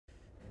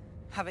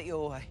Have it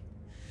your way.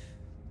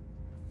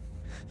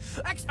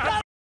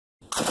 Explode!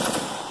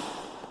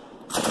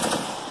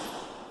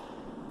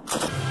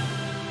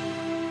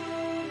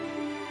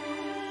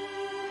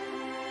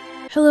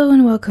 Hello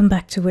and welcome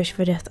back to Wish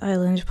for Death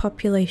Island,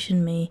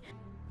 population me.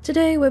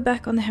 Today we're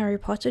back on the Harry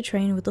Potter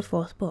train with the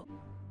 4th book.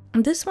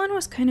 This one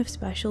was kind of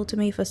special to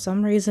me for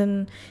some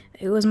reason.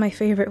 It was my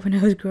favourite when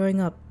I was growing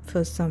up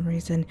for some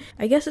reason.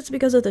 I guess it's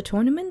because of the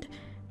tournament?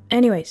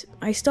 Anyways,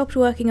 I stopped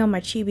working on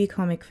my chibi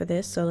comic for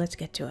this, so let's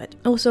get to it.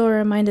 Also a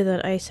reminder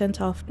that I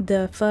sent off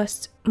the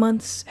first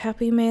month's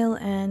Happy Mail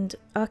and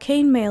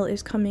Arcane Mail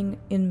is coming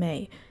in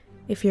May,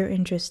 if you're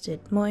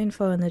interested. More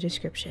info in the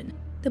description.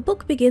 The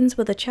book begins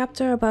with a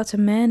chapter about a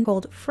man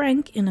called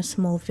Frank in a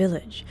small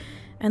village,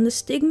 and the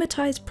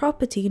stigmatized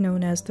property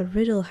known as the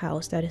Riddle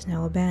House that is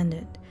now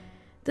abandoned.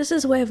 This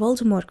is where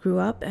Voldemort grew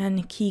up,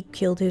 and he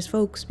killed his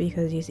folks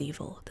because he's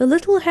evil. The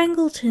little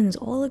Hangletons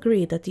all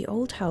agreed that the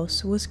old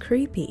house was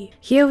creepy.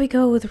 Here we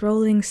go with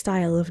rolling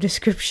style of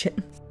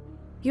description.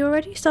 You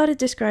already started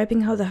describing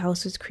how the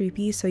house was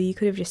creepy, so you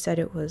could have just said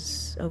it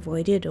was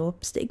avoided or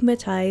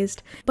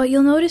stigmatized. But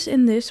you'll notice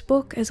in this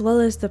book, as well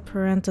as the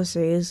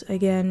parentheses,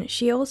 again,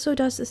 she also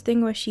does this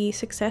thing where she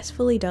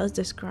successfully does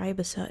describe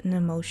a certain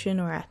emotion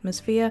or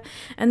atmosphere,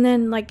 and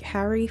then, like,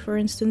 Harry, for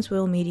instance,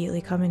 will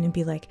immediately come in and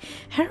be like,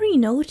 Harry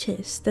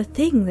noticed the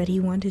thing that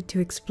he wanted to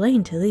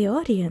explain to the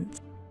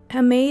audience.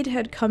 Her maid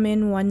had come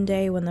in one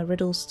day when the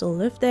Riddles still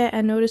lived there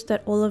and noticed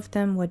that all of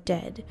them were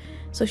dead.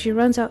 So she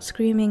runs out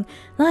screaming,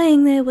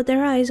 lying there with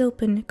their eyes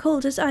open,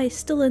 cold as ice,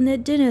 still in their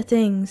dinner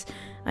things.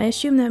 I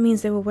assume that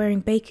means they were wearing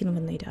bacon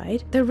when they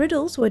died. The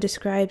Riddles were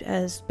described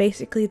as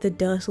basically the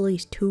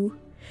Dursleys too.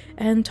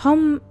 And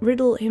Tom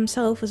Riddle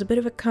himself was a bit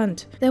of a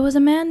cunt. There was a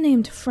man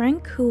named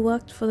Frank who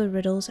worked for the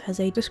Riddles as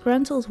a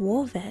disgruntled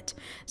war vet,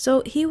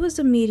 so he was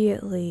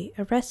immediately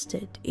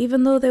arrested,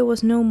 even though there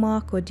was no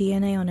mark or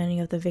DNA on any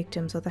of the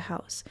victims of the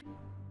house.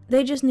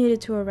 They just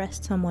needed to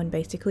arrest someone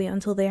basically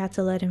until they had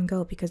to let him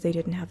go because they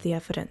didn't have the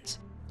evidence.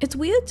 It's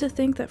weird to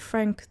think that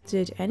Frank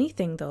did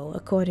anything though,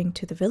 according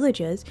to the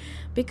villagers,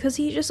 because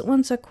he just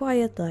wants a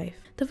quiet life.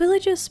 The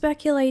villagers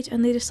speculate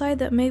and they decide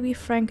that maybe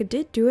Frank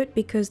did do it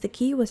because the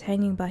key was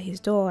hanging by his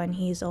door and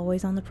he's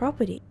always on the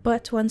property.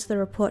 But once the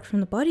report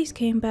from the bodies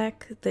came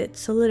back, it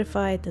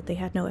solidified that they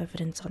had no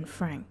evidence on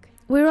Frank.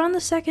 We're on the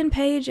 2nd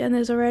page and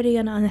there's already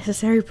an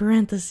unnecessary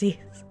parenthesis.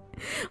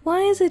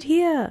 Why is it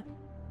here?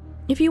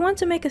 If you want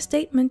to make a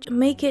statement,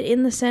 make it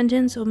in the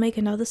sentence or make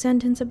another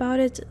sentence about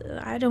it.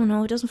 I don't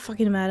know, it doesn't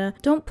fucking matter.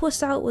 Don't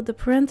puss out with the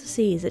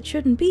parentheses, it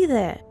shouldn't be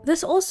there.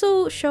 This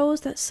also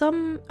shows that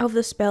some of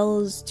the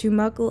spells, to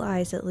Muggle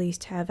eyes at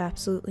least, have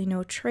absolutely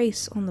no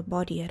trace on the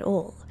body at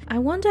all. I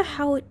wonder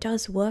how it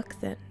does work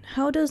then.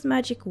 How does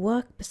magic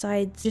work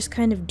besides just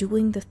kind of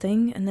doing the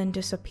thing and then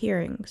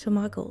disappearing to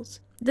Muggles?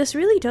 This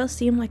really does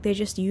seem like they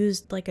just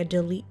used like a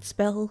delete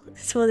spell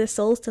for their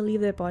souls to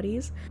leave their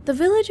bodies. The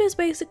villagers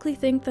basically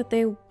think that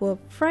they were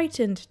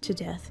frightened to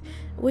death,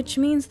 which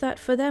means that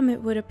for them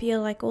it would appear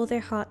like all their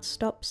hearts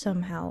stopped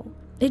somehow.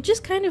 It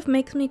just kind of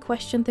makes me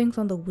question things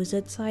on the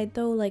wizard side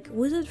though, like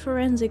wizard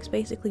forensics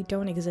basically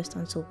don't exist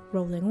until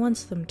Rowling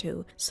wants them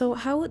to. So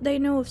how would they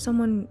know if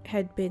someone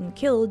had been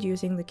killed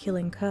using the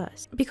killing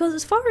curse? Because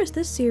as far as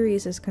this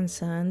series is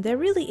concerned, there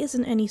really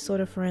isn't any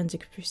sort of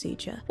forensic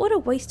procedure. What a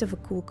waste of a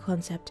cool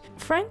concept.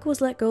 Frank was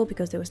let go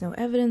because there was no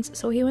evidence,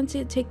 so he went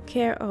to take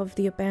care of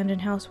the abandoned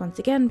house once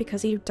again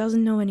because he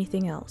doesn't know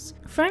anything else.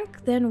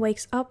 Frank then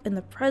wakes up in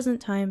the present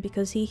time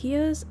because he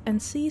hears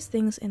and sees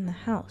things in the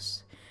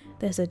house.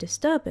 There's a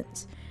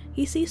disturbance.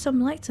 He sees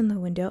some lights in the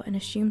window and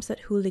assumes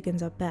that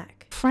hooligans are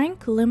back.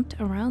 Frank limped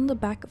around the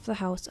back of the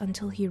house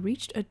until he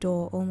reached a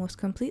door almost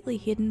completely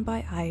hidden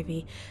by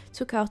ivy,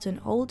 took out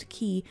an old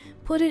key,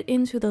 put it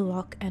into the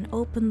lock, and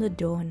opened the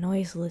door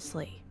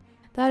noiselessly.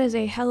 That is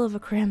a hell of a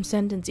cram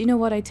sentence. You know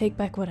what, I take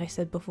back what I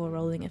said before,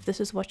 Rowling. If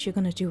this is what you're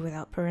gonna do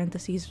without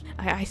parentheses,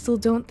 I still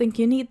don't think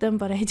you need them,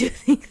 but I do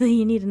think that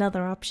you need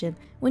another option.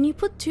 When you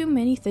put too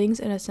many things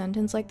in a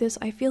sentence like this,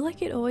 I feel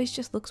like it always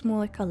just looks more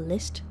like a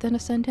list than a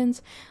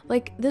sentence.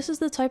 Like, this is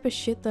the type of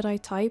shit that I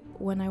type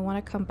when I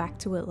want to come back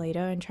to it later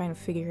and try to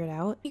figure it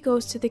out. He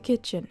goes to the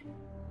kitchen.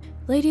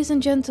 Ladies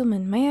and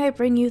gentlemen, may I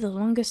bring you the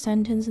longest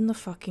sentence in the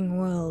fucking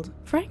world.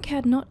 Frank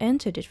had not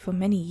entered it for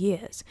many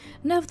years.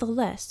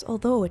 Nevertheless,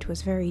 although it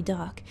was very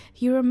dark,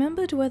 he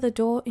remembered where the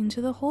door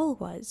into the hall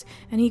was,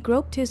 and he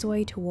groped his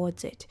way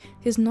towards it,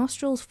 his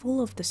nostrils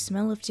full of the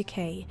smell of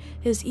decay,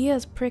 his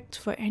ears pricked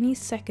for any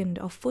second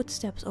of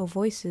footsteps or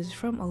voices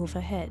from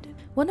overhead.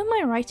 One of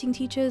my writing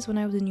teachers when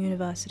I was in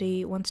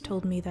university once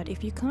told me that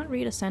if you can't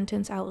read a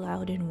sentence out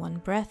loud in one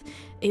breath,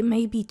 it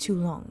may be too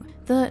long.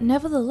 The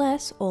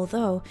nevertheless,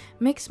 although,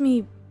 makes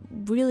me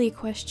really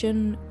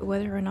question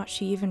whether or not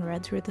she even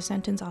read through the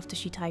sentence after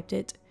she typed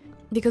it,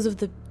 because of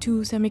the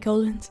 2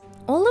 semicolons.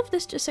 All of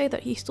this to say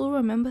that he still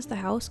remembers the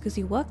house because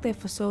he worked there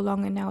for so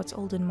long and now it's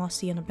old and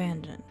mossy and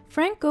abandoned.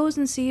 Frank goes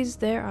and sees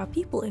there are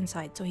people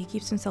inside, so he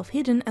keeps himself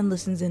hidden and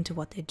listens into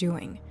what they're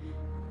doing.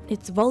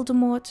 It's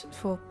Voldemort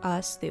for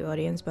us, the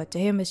audience, but to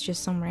him it's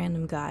just some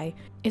random guy.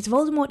 It's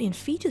Voldemort in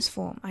fetus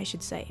form, I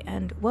should say,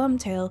 and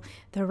Wormtail,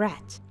 the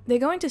rat. They're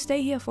going to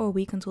stay here for a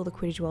week until the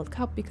Quidditch World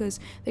Cup because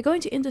they're going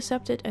to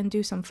intercept it and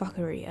do some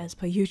fuckery as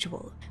per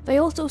usual. They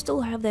also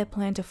still have their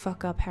plan to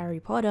fuck up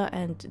Harry Potter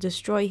and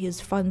destroy his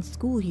fun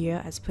school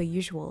year as per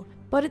usual.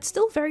 But it's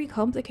still very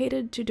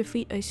complicated to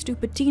defeat a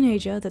stupid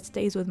teenager that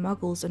stays with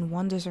muggles and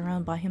wanders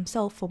around by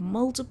himself for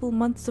multiple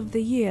months of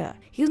the year.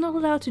 He's not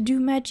allowed to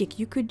do magic,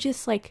 you could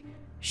just like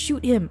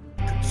shoot him.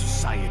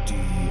 Society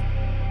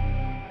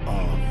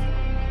of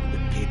the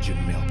Pigeon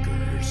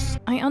Milkers.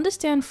 I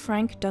understand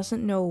Frank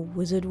doesn't know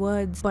wizard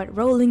words, but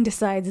Rowling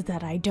decides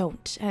that I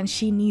don't, and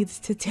she needs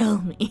to tell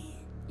me.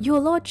 Your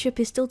lordship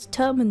is still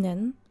determined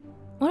then?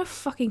 What a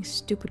fucking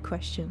stupid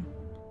question.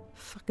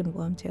 Fucking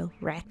Wormtail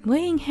rat.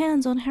 Laying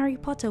hands on Harry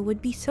Potter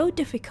would be so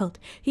difficult.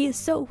 He is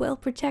so well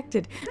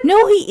protected.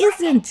 No, he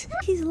isn't!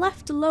 He's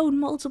left alone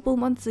multiple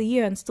months a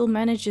year and still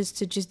manages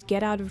to just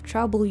get out of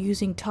trouble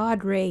using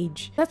Tard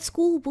Rage. That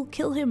school will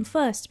kill him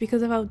first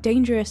because of how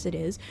dangerous it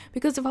is,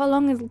 because of how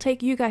long it'll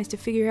take you guys to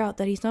figure out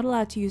that he's not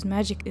allowed to use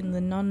magic in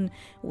the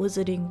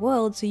non-wizarding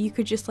world, so you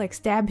could just like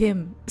stab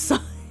him. So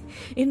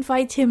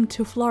invite him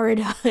to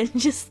Florida and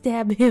just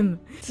stab him.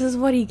 This is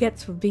what he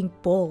gets for being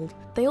bald.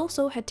 They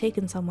also had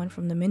taken someone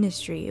from the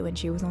ministry when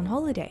she was on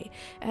holiday,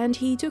 and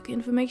he took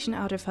information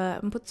out of her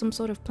and put some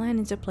sort of plan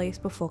into place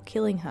before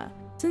killing her.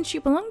 Since she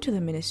belonged to the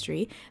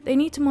ministry, they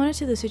need to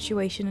monitor the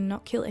situation and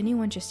not kill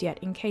anyone just yet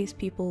in case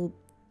people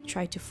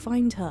try to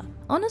find her.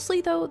 Honestly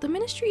though, the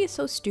ministry is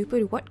so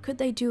stupid, what could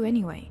they do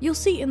anyway? You'll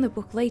see in the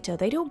book later,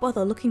 they don't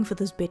bother looking for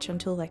this bitch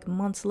until like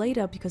months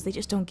later because they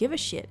just don't give a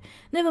shit.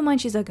 Never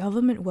mind she's a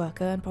government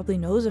worker and probably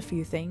knows a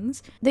few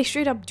things. They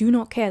straight up do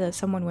not care that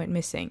someone went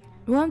missing.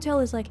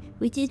 Wormtail is like,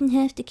 we didn't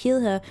have to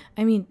kill her.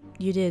 I mean,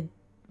 you did.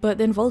 But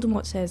then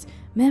Voldemort says,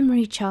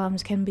 memory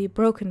charms can be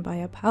broken by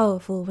a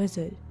powerful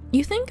wizard.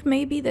 You think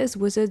maybe there's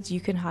wizards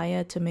you can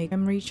hire to make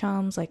memory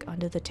charms like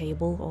under the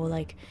table, or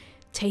like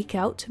take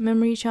out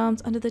memory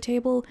charms under the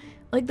table?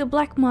 Like the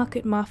black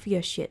market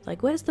mafia shit.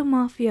 Like, where's the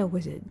mafia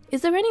wizard?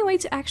 Is there any way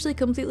to actually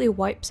completely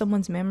wipe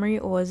someone's memory,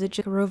 or is it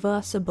just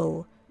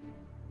reversible?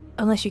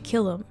 Unless you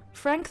kill him.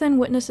 Frank then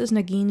witnesses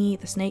Nagini,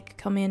 the snake,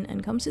 come in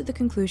and comes to the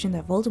conclusion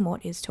that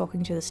Voldemort is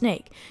talking to the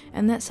snake,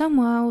 and that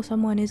somehow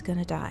someone is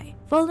gonna die.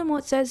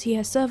 Voldemort says he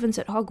has servants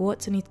at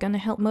Hogwarts and he's gonna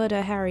help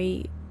murder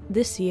Harry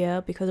this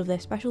year because of their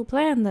special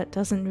plan that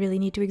doesn't really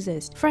need to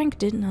exist. Frank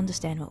didn't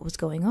understand what was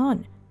going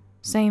on.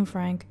 Same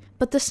Frank.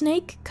 But the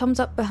snake comes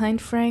up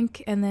behind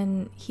Frank, and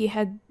then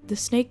the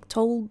snake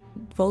told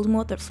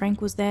Voldemort that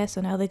Frank was there,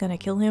 so now they're gonna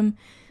kill him.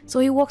 So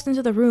he walks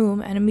into the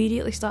room and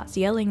immediately starts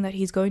yelling that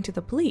he's going to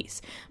the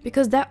police,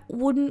 because that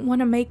wouldn't want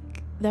to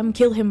make them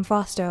kill him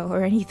faster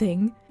or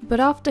anything. But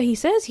after he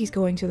says he's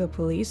going to the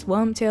police,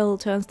 Wormtail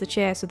turns the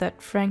chair so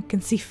that Frank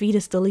can see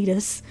Fetus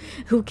Deletus,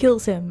 who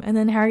kills him, and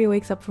then Harry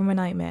wakes up from a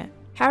nightmare.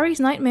 Harry's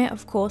nightmare,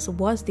 of course,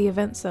 was the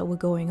events that were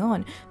going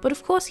on, but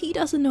of course he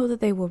doesn't know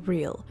that they were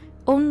real.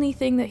 Only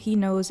thing that he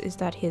knows is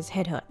that his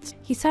head hurts.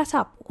 He sat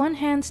up, one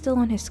hand still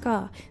on his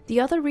scar, the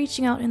other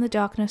reaching out in the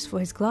darkness for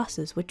his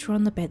glasses, which were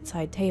on the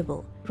bedside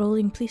table.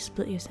 Rowling, please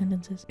split your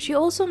sentences. She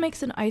also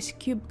makes an ice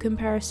cube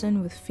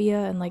comparison with fear,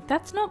 and like,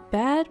 that's not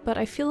bad, but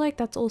I feel like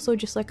that's also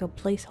just like a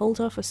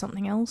placeholder for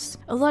something else.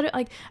 A lot of,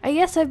 like, I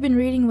guess I've been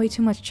reading way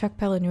too much Chuck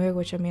Palahniuk,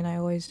 which I mean I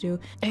always do.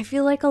 I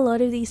feel like a lot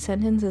of these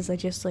sentences are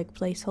just like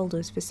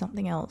placeholders for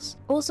something else.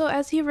 Also,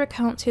 as he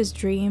recounts his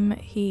dream,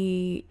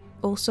 he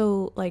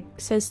also like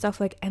says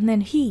stuff like, and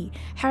then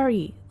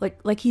Harry,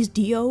 like he's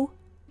Dio?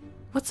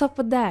 What's up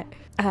with that?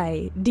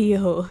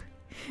 Dio,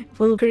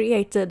 will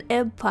create an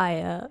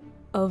empire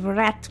of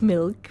rat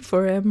milk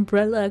for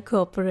Umbrella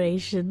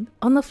Corporation.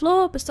 On the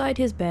floor beside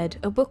his bed,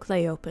 a book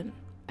lay open.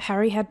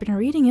 Harry had been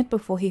reading it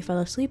before he fell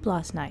asleep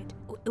last night.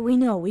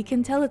 We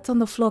can tell it's on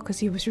the floor because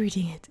he was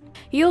reading it.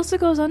 He also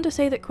goes on to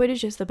say that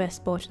Quidditch is the best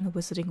sport in the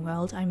wizarding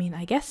world. I mean,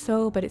 I guess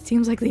so, but it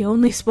seems like the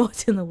only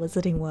sport in the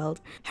wizarding world.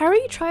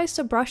 Harry tries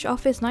to brush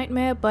off his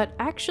nightmare, but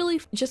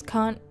actually just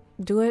can't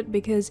do it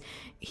because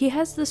he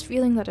has this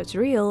feeling that it's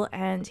real,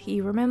 and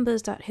he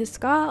remembers that his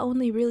scar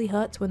only really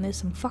hurts when there's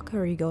some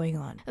fuckery going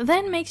on.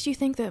 Then makes you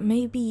think that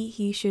maybe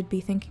he should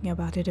be thinking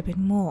about it a bit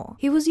more.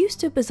 He was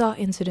used to bizarre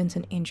incidents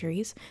and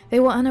injuries.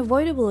 They were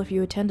unavoidable if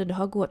you attended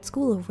Hogwarts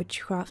School of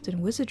Witchcraft and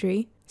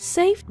Wizardry.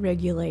 Safe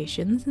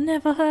regulations?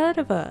 Never heard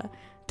of her.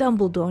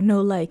 Dumbledore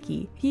no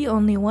likey. He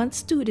only wants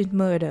student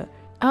murder.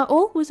 Are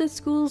all wizard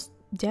schools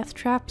death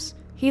traps?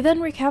 He then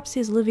recaps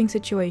his living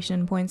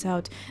situation and points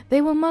out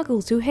they were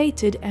muggles who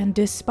hated and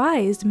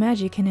despised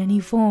magic in any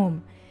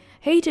form.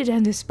 Hated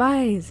and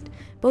despised,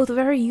 both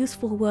very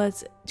useful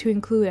words to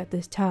include at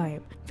this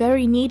time.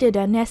 Very needed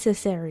and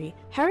necessary.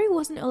 Harry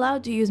wasn't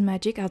allowed to use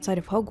magic outside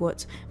of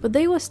Hogwarts, but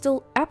they were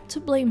still apt to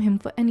blame him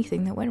for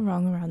anything that went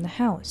wrong around the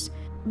house.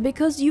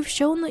 Because you've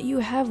shown that you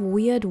have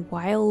weird,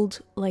 wild,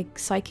 like,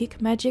 psychic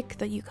magic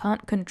that you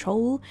can't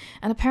control,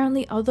 and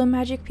apparently other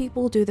magic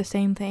people do the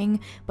same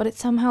thing, but it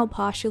somehow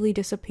partially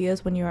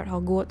disappears when you're at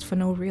Hogwarts for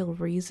no real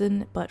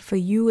reason, but for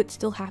you it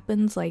still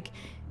happens, like,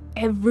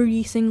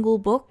 every single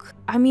book.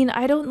 I mean,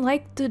 I don't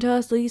like the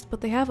Dursleys,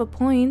 but they have a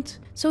point.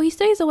 So he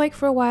stays awake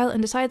for a while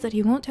and decides that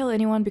he won't tell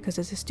anyone because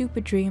it's a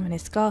stupid dream and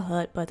his scar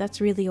hurt, but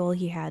that's really all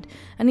he had,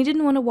 and he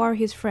didn't want to worry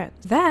his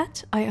friends.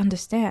 That I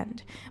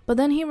understand. But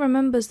then he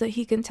remembers that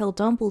he can tell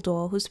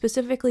Dumbledore, who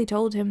specifically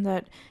told him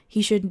that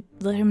he should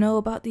let him know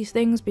about these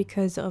things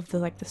because of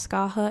the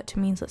scar hurt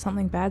means that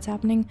something bad's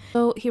happening.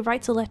 So he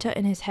writes a letter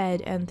in his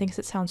head and thinks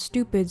it sounds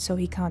stupid, so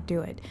he can't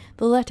do it.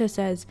 The letter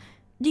says,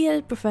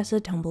 "Dear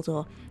Professor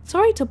Dumbledore,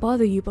 sorry to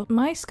bother you, but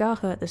my scar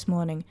hurt this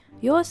morning.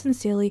 Yours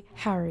sincerely,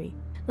 Harry."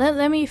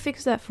 Let me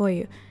fix that for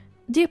you.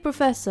 "Dear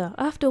Professor,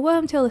 after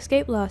Wormtail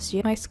escaped last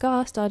year, my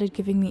scar started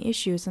giving me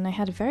issues and I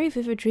had a very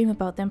vivid dream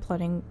about them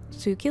plotting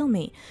to kill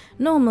me.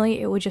 Normally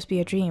it would just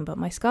be a dream, but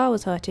my scar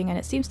was hurting and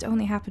it seems to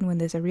only happen when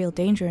there's a real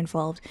danger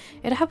involved.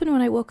 It happened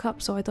when I woke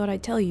up, so I thought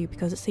I'd tell you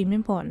because it seemed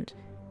important.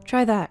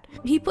 Try that."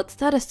 He puts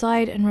that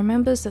aside and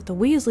remembers that the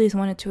Weasleys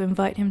wanted to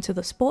invite him to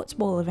the sports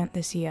ball event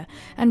this year,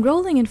 and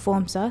Rowling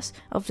informs us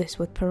of this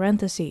with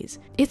parentheses.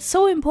 It's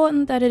so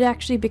important that it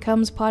actually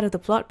becomes part of the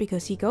plot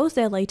because he goes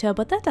there later,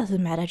 but that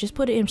doesn't matter, just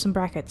put it in some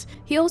brackets.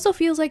 He also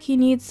feels like he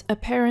needs a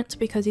parent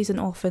because he's an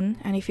orphan,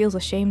 and he feels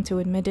ashamed to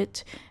admit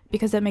it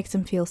because that makes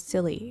him feel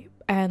silly.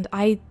 And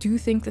I do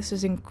think this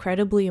is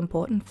incredibly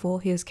important for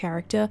his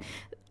character.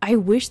 I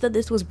wish that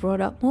this was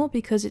brought up more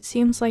because it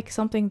seems like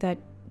something that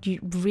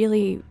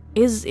really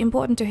is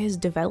important to his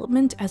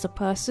development as a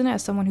person,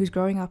 as someone who's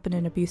growing up in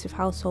an abusive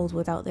household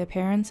without their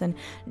parents and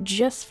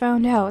just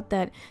found out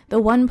that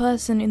the one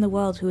person in the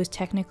world who is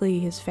technically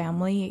his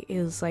family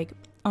is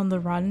on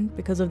the run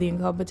because of the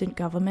incompetent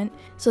government,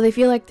 so they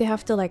feel like they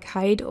have to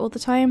hide all the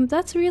time.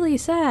 That's really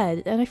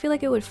sad, and I feel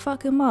like it would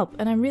fuck him up,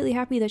 and I'm really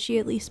happy that she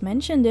at least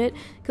mentioned it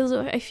because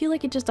I feel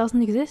like it just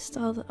doesn't exist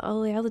all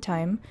the other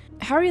time.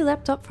 Harry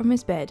leapt up from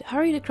his bed,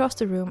 hurried across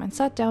the room and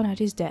sat down at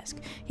his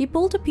desk. He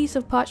pulled a piece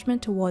of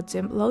parchment towards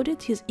him,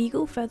 loaded his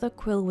eagle feather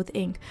quill with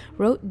ink,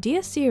 wrote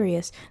 "Dear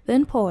Sirius,"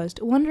 then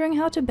paused, wondering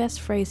how to best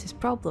phrase his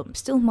problem,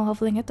 still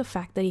marveling at the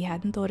fact that he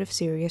hadn't thought of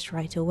Sirius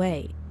right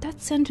away.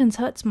 That sentence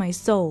hurts my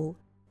soul.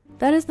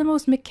 That is the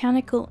most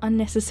mechanical,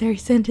 unnecessary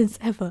sentence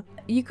ever.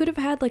 You could have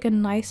had a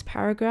nice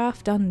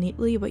paragraph done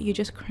neatly, but you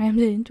just crammed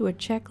it into a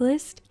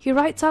checklist. He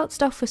writes out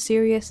stuff for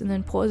Sirius and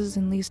then pauses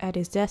and leaves at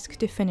his desk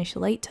to finish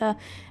later,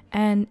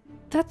 and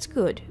that's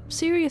good.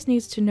 Sirius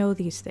needs to know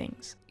these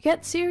things.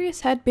 Yet Sirius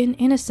had been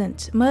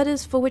innocent.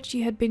 Murders for which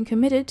he had been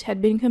committed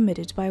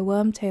by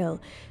Wormtail.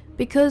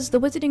 Because the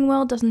Wizarding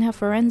world doesn't have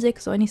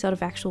forensics or any sort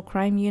of actual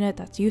crime unit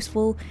that's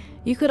useful,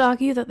 you could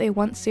argue that they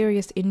want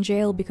Sirius in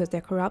jail because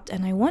they're corrupt,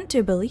 and I want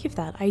to believe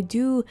that. I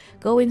do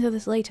go into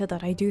this later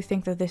that I do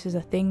think that this is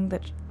a thing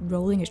that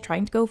Rowling is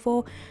trying to go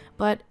for,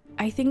 but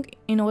I think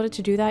in order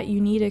to do that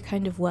you need a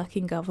kind of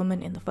working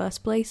government in the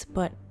first place,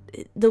 but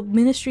the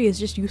Ministry is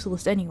just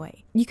useless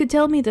anyway. You could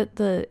tell me that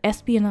the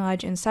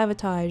espionage and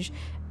sabotage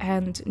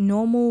and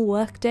normal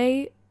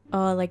workday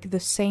are the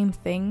same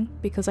thing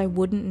because I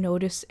wouldn't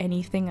notice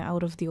anything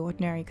out of the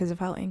ordinary because of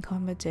how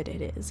incompetent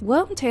it is.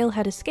 Wormtail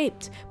had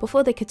escaped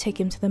before they could take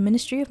him to the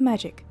Ministry of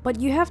Magic, but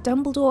you have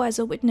Dumbledore as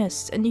a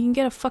witness and you can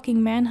get a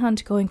fucking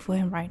manhunt going for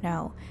him right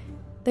now.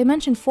 They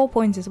mention 4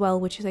 points as well,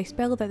 which is a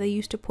spell that they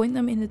used to point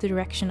them in the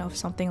direction of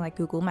something like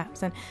Google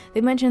Maps, and they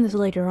mention this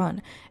later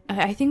on.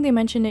 I think they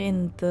mentioned it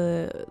in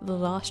the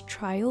last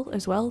trial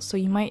as well, so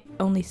you might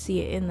only see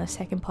it in the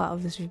second part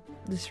of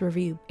this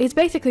review. It's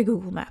basically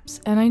Google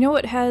Maps, and I know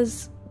it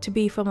has to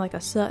be from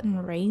a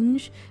certain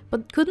range,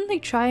 but couldn't they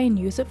try and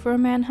use it for a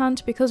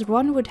manhunt? Because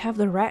Ron would have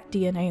the rat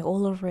DNA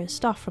all over his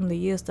stuff from the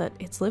years that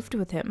it's lived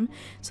with him,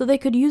 so they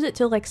could use it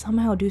to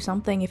somehow do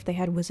something if they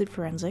had wizard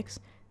forensics.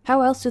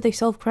 How else do they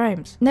solve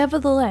crimes?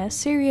 Nevertheless,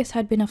 Sirius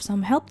had been of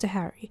some help to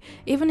Harry,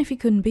 even if he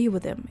couldn't be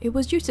with him. It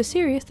was due to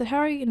Sirius that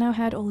Harry now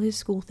had all his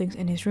school things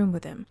in his room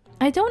with him.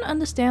 I don't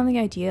understand the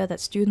idea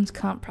that students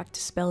can't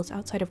practice spells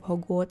outside of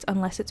Hogwarts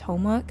unless it's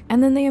homework,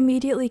 and then they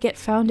immediately get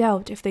found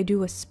out if they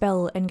do a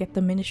spell and get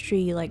the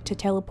Ministry to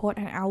teleport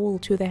an owl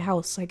to their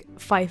house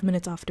 5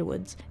 minutes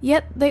afterwards.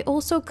 Yet they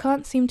also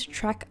can't seem to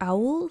track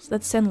owls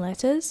that send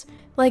letters.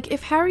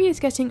 If Harry is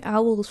getting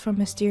owls from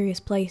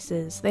mysterious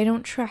places, they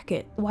don't track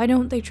it. Why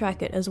don't they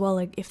track it as well?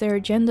 If their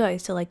agenda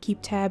is to keep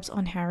tabs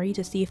on Harry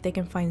to see if they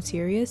can find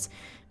Sirius,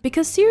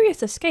 because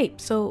Sirius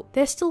escaped, so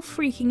they're still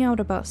freaking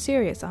out about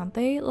Sirius, aren't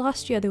they?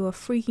 Last year they were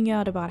freaking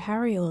out about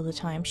Harry all the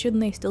time,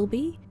 shouldn't they still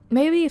be?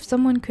 Maybe if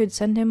someone could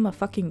send him a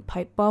fucking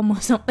pipe bomb or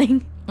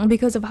something,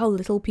 because of how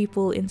little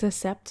people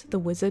intercept the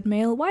wizard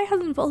mail. Why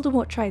hasn't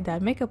Voldemort tried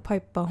that? Make a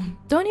pipe bomb.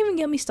 Don't even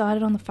get me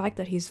started on the fact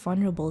that he's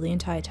vulnerable the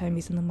entire time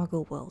he's in the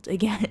Muggle world,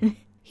 again.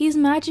 He's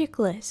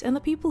magicless, and the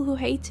people who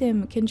hate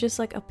him can just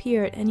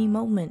appear at any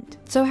moment.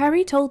 So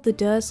Harry told the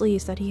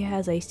Dursleys that he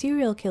has a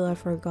serial killer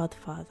for a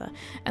godfather,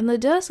 and the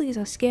Dursleys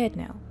are scared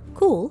now.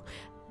 Cool,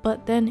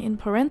 but then in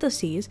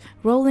parentheses,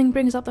 Rowling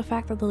brings up the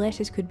fact that the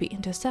letters could be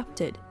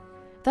intercepted.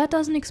 That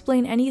doesn't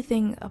explain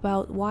anything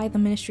about why the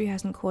Ministry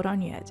hasn't caught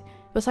on yet,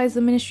 besides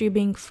the Ministry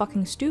being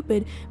fucking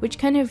stupid, which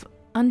kind of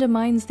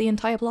undermines the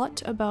entire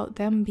plot about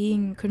them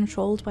being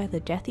controlled by the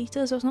Death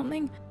Eaters or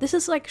something. This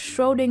is like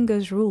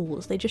Schrodinger's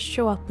rules, they just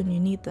show up when you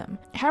need them.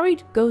 Harry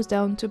goes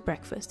down to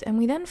breakfast, and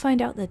we then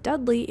find out that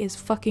Dudley is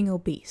fucking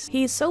obese.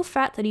 He is so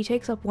fat that he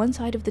takes up one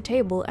side of the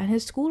table, and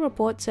his school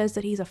report says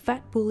that he's a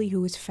fat bully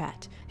who is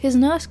fat. His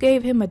nurse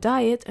gave him a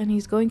diet, and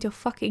he's going to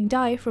fucking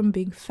die from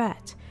being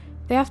fat.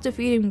 They have to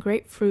feed him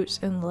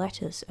grapefruits and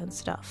lettuce and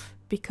stuff,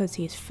 because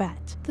he's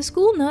fat. The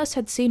school nurse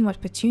had seen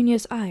what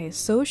Petunia's eyes,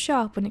 so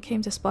sharp when it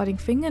came to spotting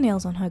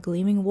fingernails on her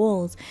gleaming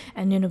walls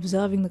and in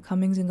observing the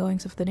comings and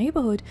goings of the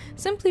neighborhood,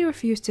 simply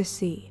refused to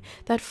see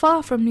that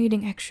far from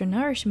needing extra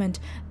nourishment,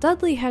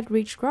 Dudley had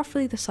reached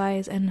roughly the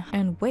size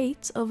and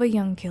weight of a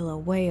young killer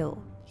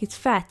whale. He's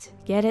fat.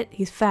 Get it?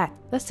 He's fat.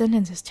 That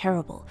sentence is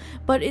terrible.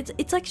 But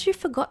it's like she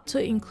forgot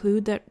to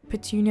include that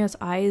Petunia's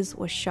eyes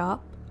were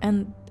sharp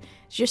and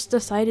just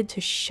decided to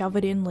shove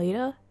it in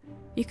later.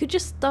 You could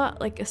just start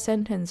like a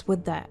sentence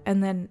with that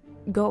and then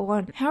go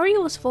on. Harry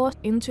was forced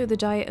into the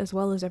diet as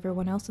well as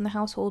everyone else in the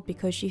household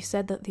because she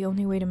said that the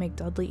only way to make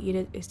Dudley eat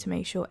it is to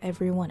make sure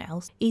everyone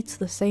else eats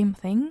the same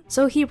thing.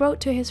 So he wrote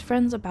to his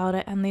friends about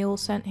it, and they all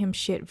sent him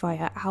shit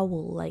via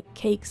owl, like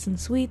cakes and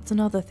sweets and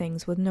other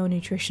things with no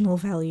nutritional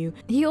value.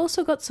 He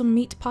also got some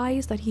meat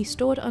pies that he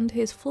stored under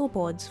his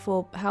floorboards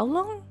for how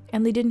long?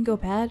 And they didn't go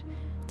bad?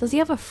 Does he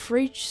have a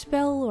fridge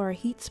spell or a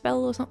heat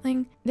spell or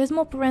something? There's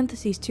more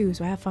parentheses too,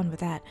 so have fun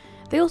with that.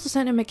 They also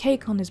sent him a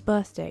cake on his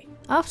birthday.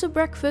 After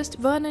breakfast,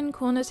 Vernon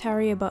corners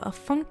Harry about a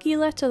funky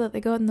letter that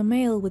they got in the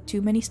mail with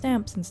too many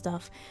stamps and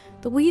stuff.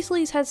 The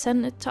Weasleys had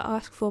sent it to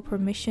ask for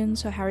permission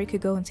so Harry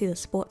could go and see the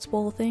sports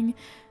ball thing.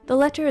 The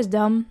letter is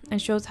dumb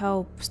and shows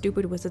how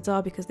stupid wizards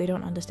are because they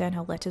don't understand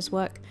how letters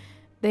work.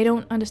 They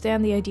don't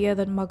understand the idea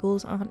that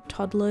muggles aren't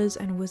toddlers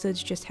and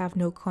wizards just have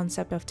no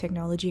concept of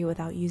technology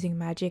without using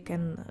magic,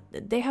 and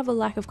they have a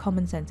lack of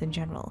common sense in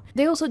general.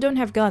 They also don't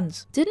have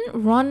guns.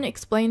 Didn't Ron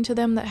explain to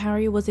them that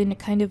Harry was in a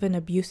kind of an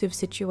abusive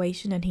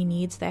situation and he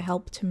needs their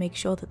help to make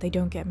sure that they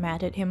don't get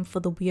mad at him for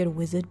the weird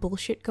wizard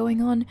bullshit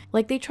going on?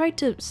 Like, they tried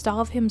to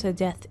starve him to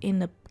death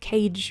in a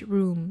cage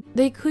room.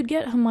 They could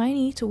get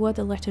Hermione to word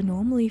the letter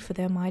normally for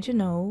them, I don't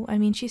know. I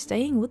mean, she's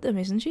staying with them,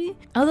 isn't she?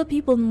 Other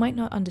people might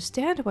not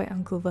understand why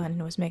Uncle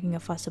Vernon was making a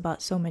fuss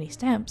about so many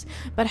stamps,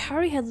 but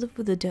Harry had lived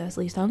with the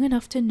Dursleys long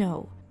enough to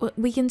know.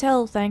 We can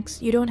tell,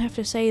 thanks. You don't have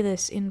to say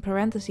this in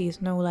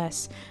parentheses, no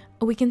less.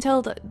 We can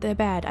tell that they're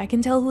bad. I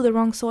can tell who the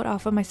wrong sort are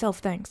for myself,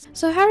 thanks.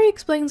 So Harry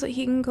explains that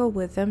he can go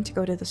with them to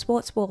go to the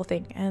sports ball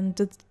thing, and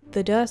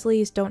the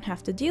Dursleys don't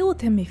have to deal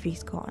with him if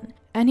he's gone.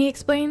 And he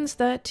explains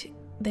that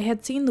they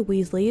had seen the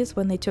Weasleys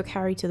when they took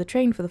Harry to the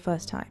train for the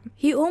first time.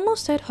 He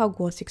almost said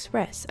Hogwarts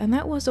Express, and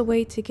that was a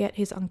way to get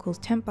his uncle's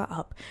temper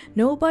up.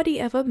 Nobody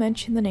ever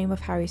mentioned the name of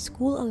Harry's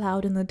school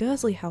aloud in the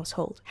Dursley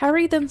household.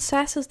 Harry then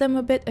sasses them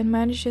a bit and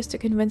manages to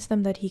convince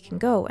them that he can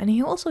go, and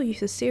he also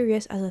uses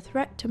Sirius as a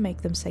threat to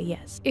make them say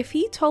yes. If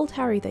he told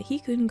Harry that he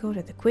couldn't go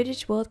to the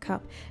Quidditch World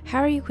Cup,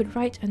 Harry could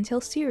write and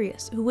tell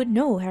Sirius, who would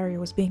know Harry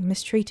was being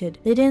mistreated.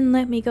 They didn't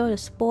let me go to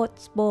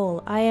sports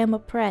ball. I am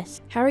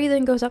oppressed. Harry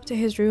then goes up to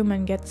his room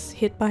and gets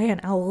hit by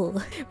an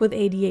owl with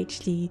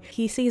ADHD.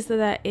 He sees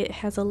that it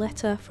has a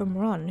letter from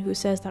Ron who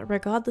says that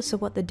regardless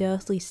of what the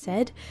Dursleys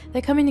said, they're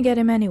coming to get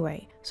him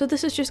anyway. So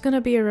this is just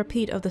gonna be a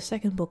repeat of the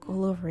second book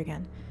all over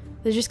again.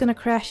 They're just gonna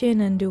crash in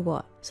and do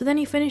what? So then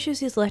he finishes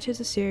his letter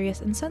to Sirius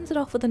and sends it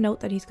off with a note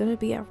that he's gonna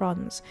be at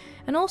Ron's,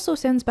 and also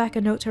sends back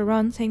a note to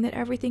Ron saying that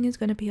everything is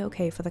gonna be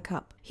okay for the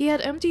cup. He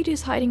had emptied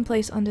his hiding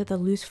place under the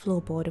loose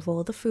floorboard of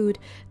all the food,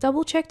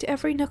 double-checked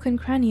every nook and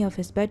cranny of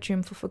his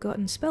bedroom for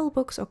forgotten spell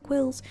books or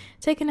quills,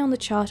 taken down the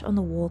chart on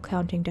the wall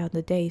counting down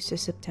the days to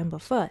September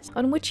 1st,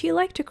 on which he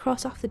liked to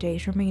cross off the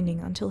days remaining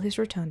until his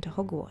return to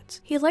Hogwarts.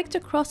 He liked to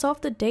cross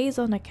off the days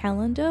on a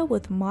calendar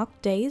with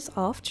marked days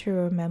off to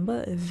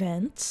remember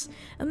events.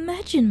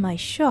 Imagine my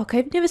shock,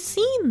 I've never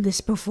seen this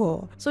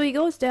before! So he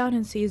goes down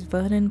and sees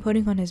Vernon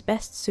putting on his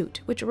best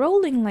suit, which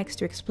Rowling likes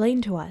to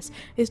explain to us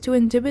is to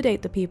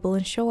intimidate the people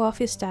and show off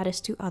his status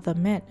to other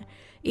men,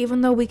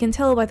 even though we can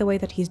tell by the way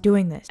that he's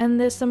doing this. And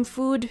there's some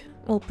food,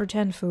 well,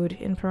 pretend food,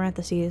 in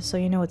parentheses, so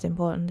you know it's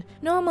important.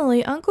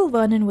 Normally, Uncle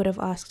Vernon would have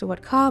asked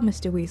what car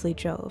Mr. Weasley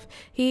drove.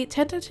 He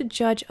tended to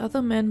judge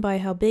other men by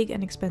how big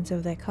and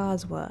expensive their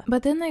cars were.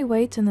 But then they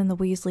wait and then the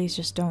Weasleys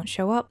just don't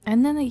show up,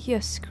 and then they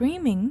hear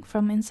screaming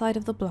from inside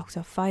of the blocked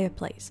off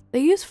fireplace. They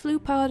use flue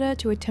powder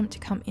to attempt to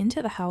come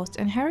into the house,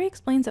 and Harry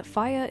explains that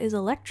fire is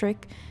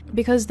electric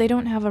because they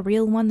don't have a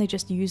real one, they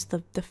just use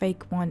the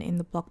fake one in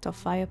the blocked off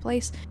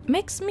fireplace.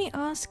 Makes me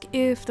ask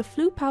if the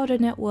flue powder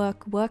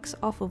network works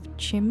off of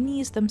chimneys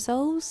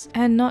themselves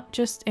and not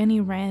just any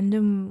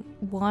random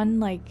one.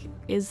 Like,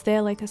 is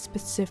there like a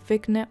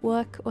specific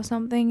network or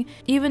something?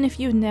 Even if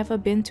you've never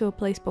been to a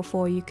place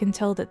before, you can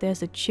tell that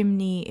there's a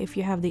chimney if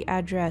you have the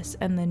address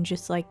and then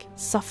just like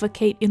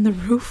suffocate in the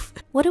roof.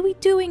 What are we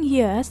doing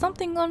here? Has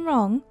something gone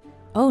wrong?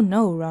 Oh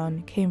no,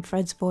 Ron, came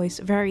Fred's voice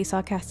very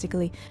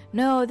sarcastically.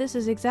 No, this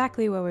is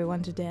exactly where we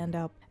wanted to end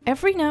up.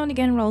 Every now and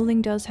again,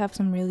 Rowling does have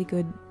some really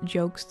good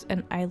jokes,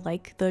 and I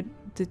like the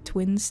the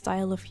twins'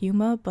 style of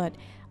humor, but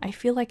I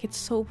feel like it's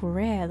so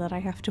rare that I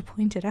have to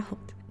point it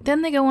out.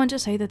 Then they go on to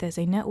say that there's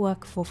a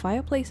network for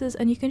fireplaces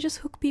and you can just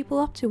hook people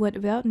up to it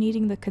without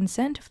needing the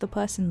consent of the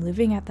person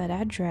living at that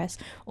address,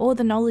 or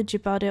the knowledge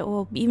about it,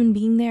 or even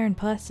being there in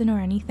person or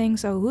anything,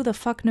 so who the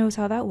fuck knows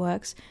how that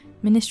works?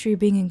 Ministry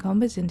being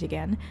incompetent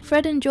again.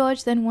 Fred and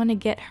George then want to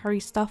get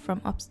Harry's stuff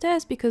from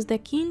upstairs because they're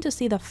keen to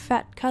see the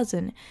fat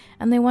cousin,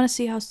 and they want to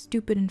see how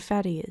stupid and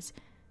fat he is.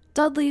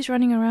 Dudley's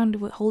running around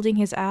holding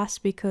his ass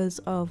because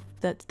of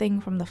that thing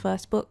from the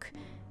first book.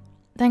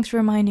 Thanks for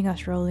reminding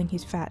us, Rowling,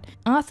 he's fat.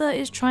 Arthur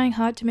is trying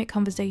hard to make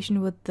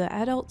conversation with the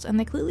adults, and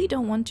they clearly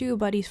don't want to,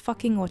 but he's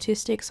fucking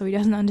autistic, so he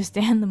doesn't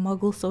understand the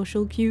Muggle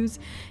social cues,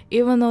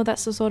 even though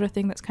that's the sort of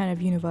thing that's kind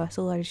of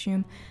universal, I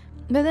assume.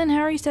 But then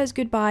Harry says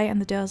goodbye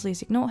and the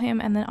Dursleys ignore him,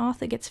 and then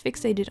Arthur gets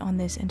fixated on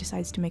this and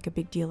decides to make a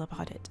big deal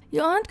about it.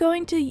 You aren't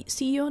going to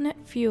see your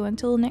nephew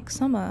until next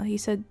summer, he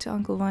said to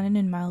Uncle Vernon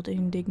in mild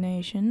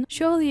indignation.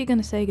 Surely you're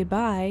gonna say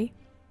goodbye?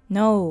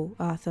 No,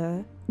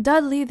 Arthur.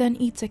 Dudley then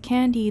eats a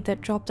candy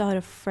that dropped out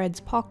of Fred's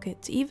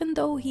pocket, even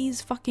though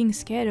he's fucking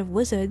scared of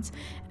wizards,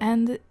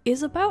 and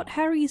is about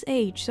Harry's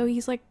age, so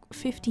he's like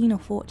 15 or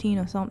 14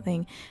 or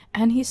something,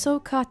 and he's so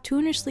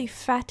cartoonishly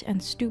fat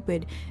and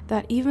stupid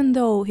that even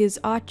though his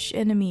arch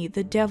enemy,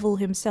 the devil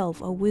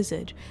himself, a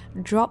wizard,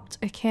 dropped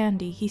a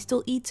candy, he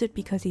still eats it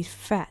because he's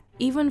fat.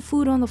 Even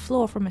food on the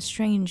floor from a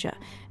stranger.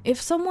 If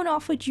someone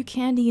offered you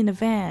candy in a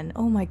van,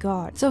 oh my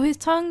god. So his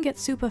tongue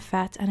gets super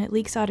fat and it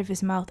leaks out of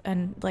his mouth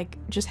and like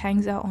just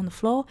hangs out on the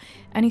floor,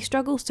 and he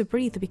struggles to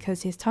breathe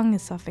because his tongue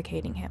is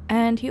suffocating him.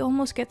 And he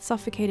almost gets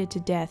suffocated to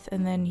death,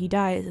 and then he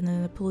dies, and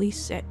then the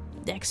police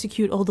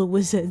execute all the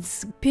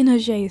wizards,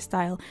 Pinochet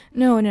style.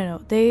 No.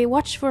 They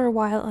watch for a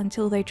while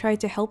until they try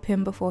to help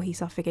him before he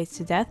suffocates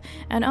to death,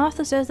 and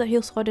Arthur says that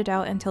he'll sort it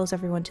out and tells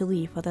everyone to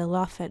leave, or they'll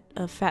laugh at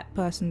a fat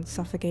person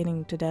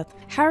suffocating to death.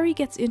 Harry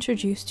gets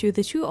introduced to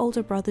the two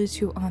older brothers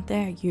who aren't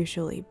there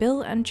usually,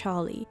 Bill and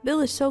Charlie.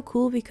 Bill is so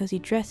cool because he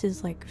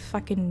dresses like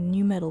fucking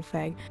new metal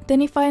fag.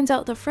 Then he finds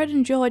out that Fred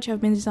and George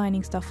have been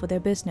designing stuff for their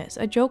business,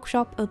 a joke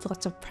shop with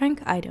lots of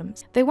prank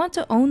items. They want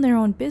to own their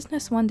own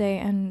business one day,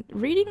 and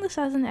reading this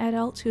as an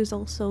adult who's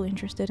also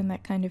interested in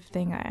that kind of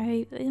thing,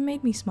 it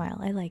made me smile.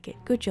 I like it.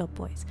 Good job,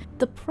 boys.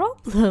 The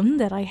problem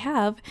that I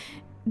have,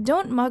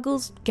 don't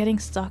muggles getting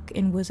stuck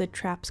in wizard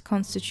traps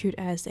constitute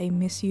as a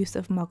misuse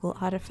of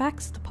muggle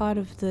artifacts, the part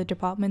of the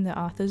department that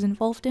Arthur's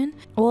involved in?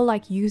 Or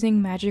like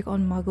using magic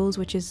on muggles,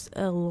 which is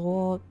a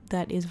law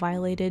that is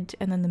violated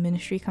and then the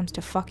ministry comes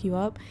to fuck you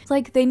up? It's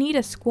like they need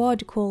a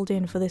squad called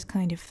in for this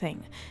kind of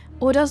thing.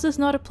 Or does this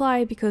not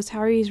apply because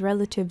Harry's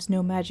relatives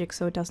know magic,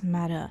 so it doesn't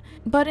matter?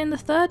 But in the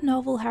third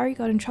novel, Harry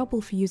got in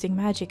trouble for using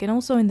magic, and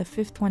also in the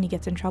fifth one he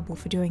gets in trouble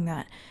for doing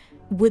that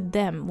with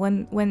them,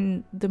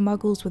 when the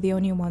muggles were the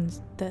only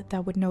ones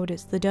that would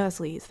notice, the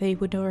Dursleys. They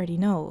would already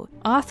know.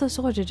 Arthur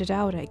sorted it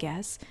out, I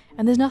guess,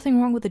 and there's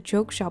nothing wrong with the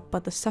joke shop,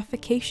 but the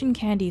suffocation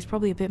candy is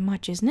probably a bit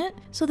much, isn't it?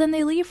 So then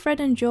they leave Fred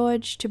and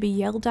George to be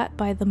yelled at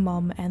by the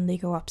mum, and they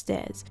go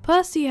upstairs.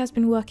 Percy has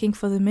been working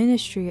for the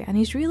ministry, and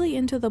he's really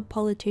into the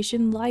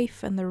politician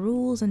life and the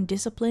rules and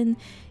discipline.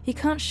 He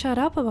can't shut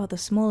up about the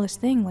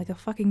smallest thing, like a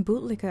fucking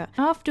bootlicker.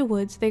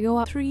 Afterwards, they go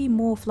up 3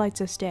 more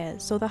flights of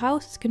stairs, so the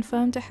house is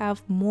confirmed to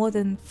have more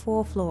than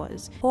 4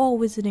 floors. Poor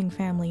wizarding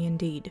family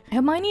indeed.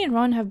 Hermione and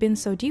Ron have been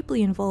so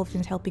deeply involved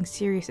in helping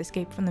Sirius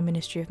escape from the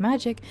Ministry of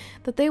Magic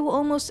that they were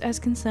almost as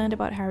concerned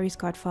about Harry's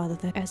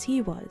godfather as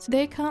he was.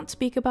 They can't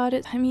speak about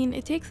it. I mean,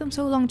 it takes them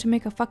so long to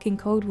make a fucking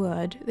code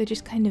word. They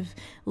just kind of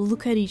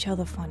look at each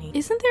other funny.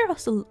 Isn't there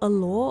also a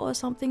law or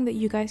something that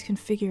you guys can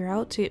figure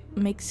out to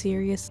make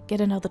Sirius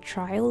get another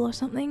trial or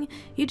something?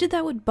 You did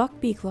that with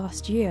Buckbeak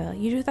last year.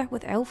 You do that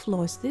with elf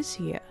laws this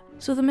year.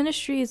 So the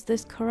ministry is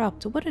this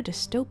corrupt. What a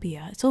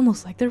dystopia. It's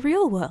almost like the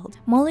real world.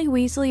 Molly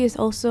Weasley is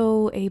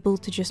also able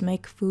to just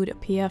make food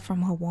appear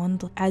from her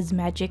wand as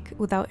magic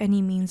without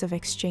any means of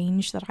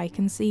exchange that I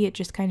can see. It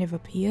just kind of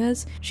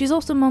appears. She's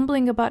also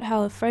mumbling about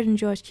how if Fred and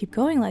George keep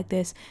going like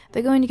this,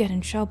 they're going to get in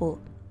trouble.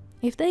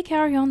 If they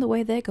carry on the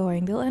way they're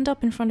going, they'll end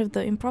up in front of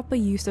the improper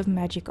use of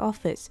magic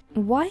office.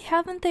 Why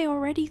haven't they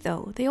already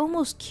though? They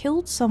almost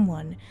killed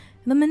someone.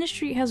 The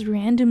ministry has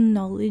random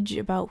knowledge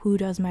about who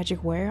does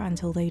magic where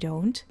until they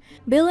don't.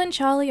 Bill and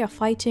Charlie are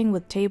fighting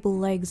with table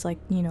legs, like,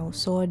 you know,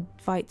 sword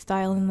fight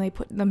style, and they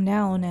put them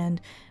down,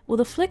 and with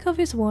a flick of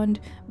his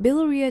wand,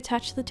 Bill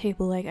reattached the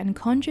table leg and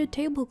conjured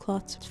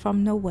tablecloths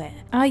from nowhere.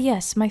 Ah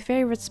yes, my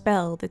favorite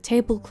spell, the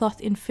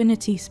tablecloth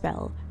infinity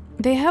spell.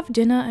 They have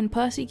dinner and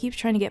Percy keeps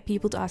trying to get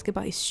people to ask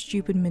about his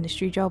stupid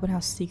ministry job and how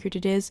secret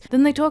it is.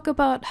 Then they talk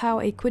about how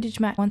a Quidditch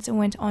match once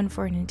went on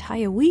for an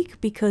entire week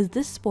because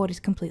this sport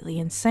is completely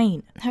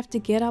insane. Have to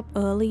get up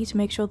early to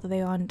make sure that they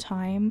are on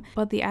time,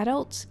 but the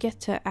adults get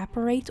to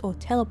apparate or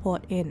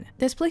teleport in.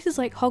 There's places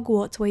like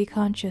Hogwarts where you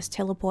can't just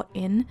teleport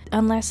in,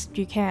 unless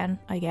you can,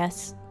 I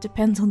guess.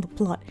 Depends on the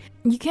plot.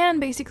 You can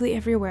basically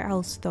everywhere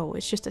else though,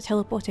 it's just a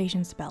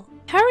teleportation spell.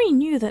 Harry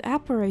knew that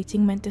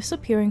apparating meant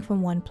disappearing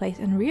from one place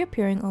and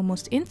reappearing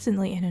almost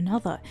instantly in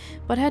another,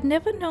 but had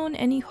never known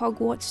any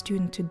Hogwarts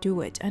student to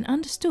do it, and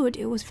understood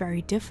it was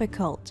very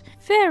difficult.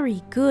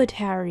 Very good,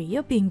 Harry,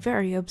 you're being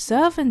very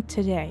observant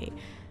today.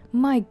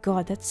 My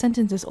god, that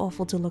sentence is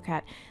awful to look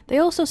at. They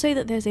also say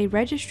that there's a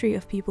registry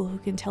of people who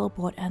can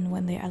teleport and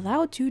when they're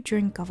allowed to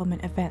during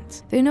government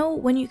events. They know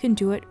when you can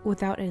do it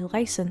without a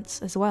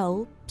license as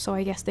well, so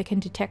I guess they can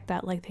detect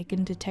that like they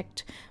can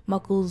detect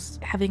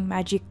muggles having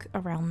magic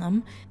around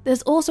them.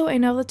 There's also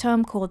another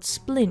term called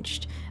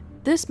splinched.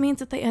 This means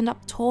that they end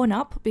up torn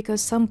up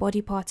because some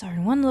body parts are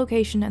in one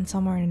location and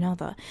some are in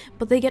another,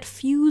 but they get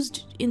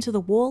fused into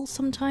the walls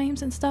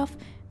sometimes and stuff.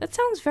 That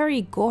sounds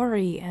very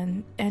gory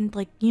and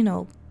like, you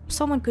know,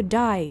 someone could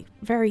die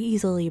very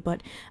easily,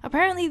 but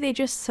apparently they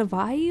just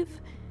survive.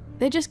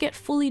 They just get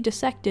fully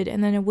dissected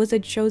and then a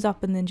wizard shows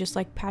up and then just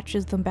like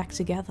patches them back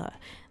together.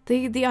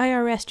 The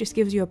IRS just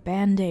gives you a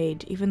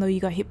band-aid even though you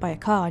got hit by a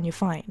car and you're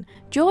fine.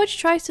 George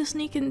tries to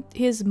sneak in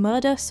his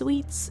murder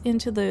sweets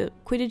into the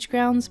Quidditch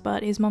grounds,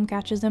 but his mom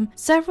catches him.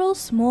 Several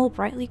small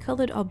brightly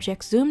coloured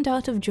objects zoomed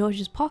out of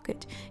George's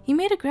pocket. He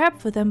made a grab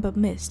for them but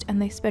missed, and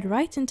they sped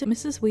right into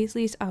Mrs.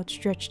 Weasley's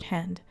outstretched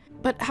hand.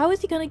 But how is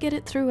he gonna get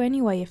it through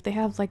anyway if they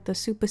have like the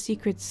super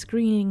secret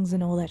screenings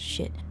and all that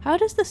shit? How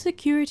does the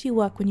security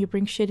work when you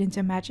bring shit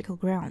into magical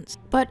grounds?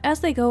 But as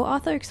they go,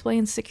 Arthur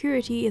explains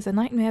security is a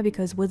nightmare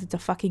because wizards are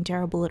fucking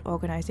terrible at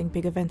organizing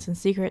big events in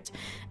secret,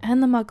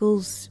 and the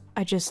muggles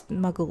are just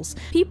muggles.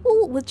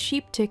 People with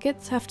cheap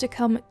tickets have to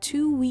come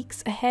 2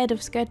 weeks ahead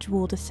of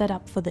schedule to set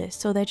up for this,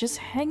 so they're just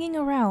hanging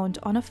around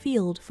on a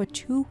field for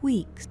 2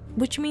 weeks,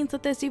 which means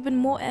that there's even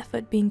more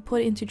effort being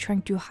put into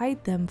trying to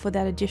hide them for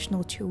that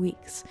additional 2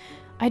 weeks.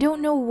 I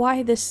don't know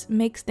why this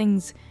makes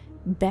things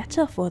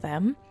better for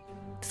them.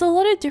 There's a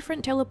lot of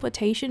different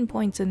teleportation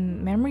points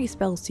and memory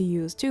spells to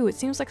use too. It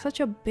seems like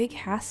such a big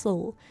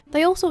hassle.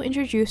 They also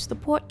introduced the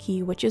port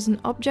key, which is an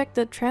object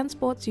that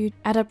transports you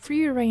at a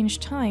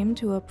prearranged time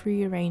to a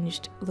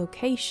prearranged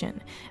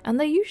location. And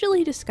they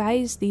usually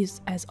disguise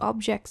these as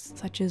objects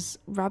such as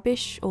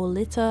rubbish or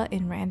litter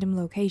in random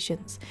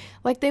locations.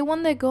 Like the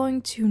one they're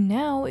going to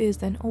now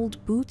is an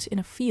old boot in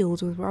a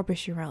field with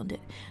rubbish around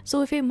it.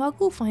 So if a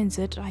muggle finds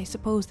it, I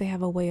suppose they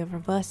have a way of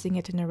reversing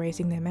it and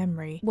erasing their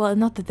memory. Well,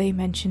 not that they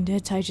mentioned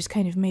it, I just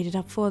kind of made it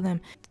up for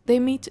them. They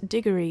meet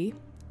Diggory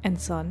and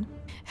Son.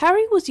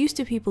 Harry was used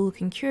to people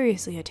looking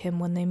curiously at him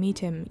when they meet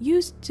him,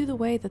 used to the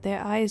way that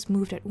their eyes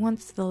moved at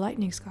once to the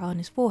lightning scar on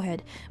his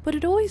forehead, but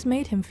it always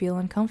made him feel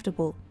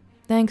uncomfortable.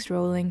 Thanks,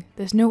 Rowling.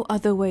 There's no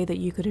other way that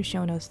you could have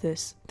shown us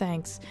this.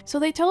 Thanks. So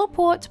they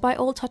teleport by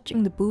all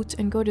touching the boot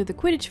and go to the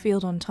Quidditch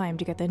field on time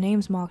to get their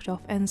names marked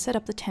off and set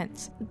up the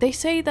tents. They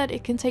say that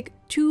it can take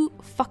 2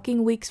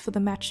 fucking weeks for the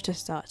match to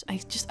start.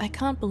 I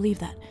can't believe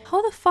that.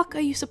 How the fuck are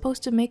you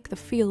supposed to make the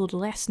field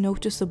less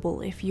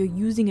noticeable if you're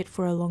using it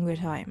for a longer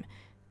time?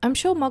 I'm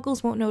sure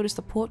muggles won't notice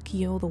the port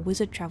key or the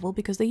wizard travel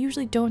because they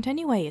usually don't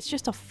anyway. It's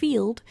just a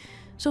field.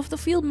 So if the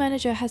field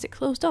manager has it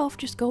closed off,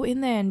 just go in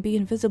there and be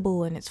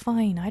invisible and it's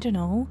fine, I don't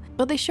know.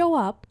 But they show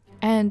up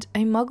and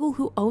a muggle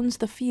who owns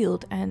the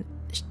field and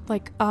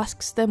like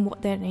asks them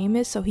what their name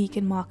is so he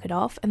can mark it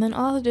off, and then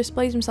Arthur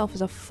displays himself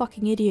as a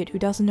fucking idiot who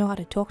doesn't know how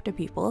to talk to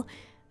people.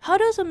 How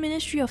does a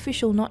ministry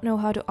official not know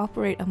how to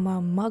operate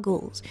among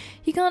muggles?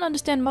 He can't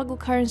understand muggle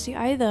currency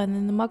either, and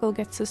then the muggle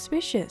gets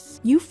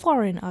suspicious. You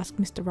foreign? Asked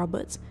Mr.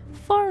 Roberts.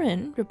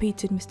 Foreign?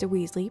 Repeated Mr.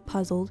 Weasley,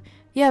 puzzled.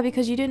 Yeah,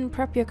 because you didn't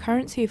prep your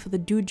currency for the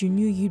dude you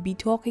knew you'd be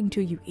talking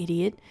to, you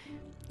idiot.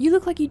 You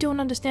look like you don't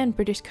understand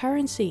British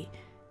currency.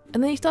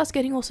 And then he starts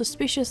getting all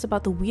suspicious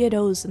about the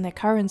weirdos and their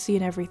currency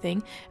and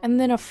everything, and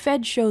then a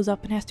Fed shows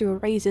up and has to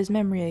erase his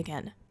memory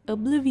again.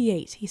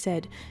 Obliviate, he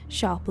said,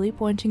 sharply,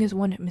 pointing his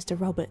wand at Mr.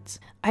 Roberts.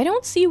 I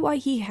don't see why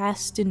he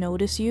has to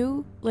notice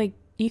you. Like,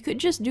 you could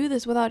just do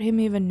this without him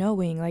even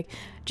knowing. Like,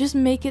 just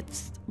make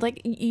it,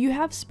 like, you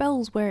have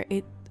spells where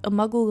a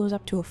muggle goes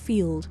up to a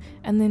field,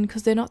 and then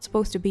because they're not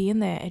supposed to be in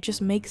there, it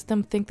just makes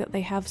them think that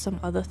they have some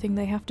other thing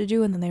they have to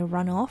do, and then they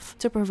run off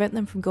to prevent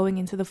them from going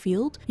into the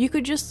field. You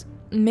could just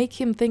make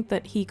him think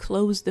that he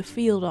closed the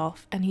field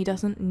off and he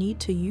doesn't need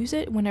to use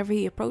it whenever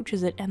he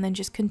approaches it, and then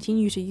just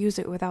continue to use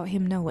it without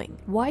him knowing.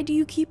 Why do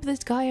you keep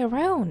this guy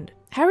around?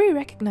 Harry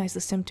recognized the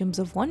symptoms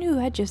of one who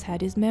had just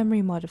had his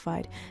memory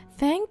modified.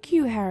 Thank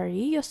you, Harry,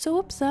 you're so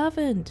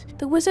observant.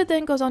 The wizard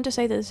then goes on to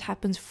say that this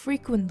happens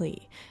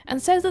frequently, and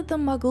says that the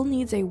muggle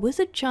needs a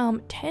wizard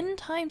charm 10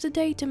 times a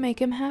day to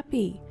make him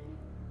happy.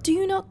 Do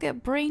you not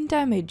get brain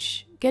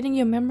damage getting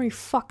your memory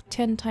fucked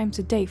 10 times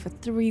a day for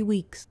 3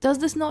 weeks? Does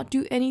this not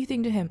do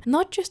anything to him?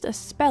 Not just a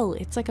spell,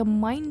 it's like a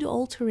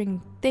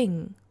mind-altering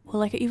thing. Or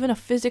like even a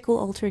physical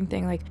altering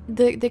thing. Like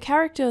the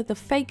character, the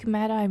fake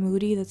Mad-Eye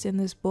Moody that's in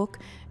this book,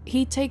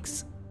 he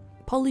takes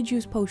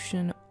Polyjuice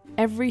Potion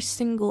every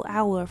single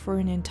hour for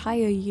an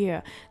entire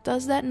year,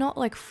 does that not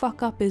like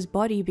fuck up his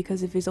body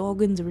because of his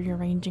organs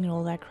rearranging and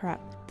all that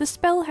crap? The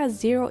spell has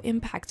zero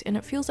impact and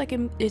it feels like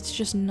it's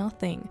just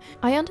nothing.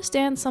 I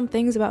understand some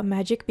things about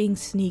magic being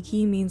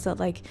sneaky means that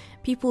like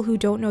people who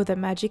don't know that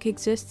magic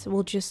exists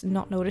will just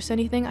not notice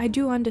anything. I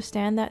do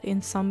understand that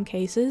in some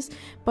cases,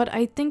 but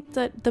I think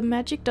that the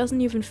magic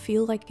doesn't even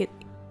feel like it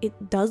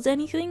does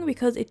anything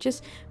because it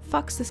just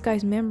fucks this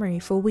guy's memory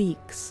for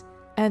weeks.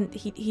 And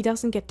he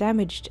doesn't get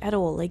damaged at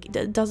all. Like,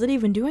 does it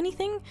even do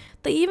anything?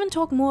 They even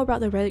talk more about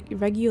the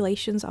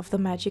regulations of the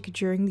magic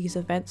during these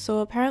events, so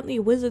apparently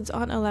wizards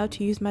aren't allowed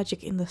to use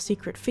magic in the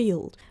secret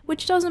field.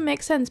 Which doesn't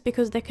make sense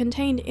because they're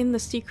contained in the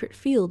secret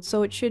field,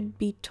 so it should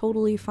be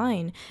totally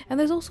fine. And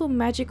there's also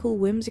magical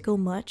whimsical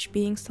merch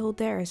being sold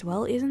there as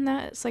well. Isn't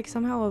that it's like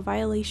somehow a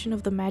violation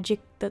of the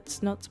magic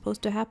that's not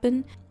supposed to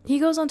happen? He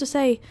goes on to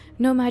say,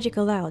 no magic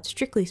allowed,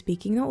 strictly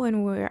speaking, not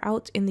when we're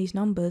out in these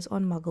numbers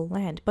on Muggle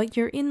land, but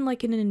you're in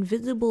like an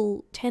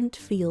invisible tent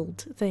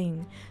field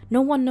thing.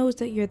 No one knows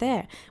that you're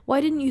there.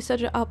 Why didn't you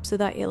set it up so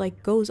that it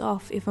like goes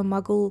off if a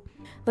Muggle,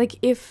 like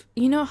if,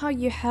 you know how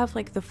you have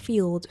like the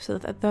field so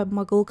that the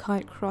Muggle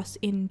can't cross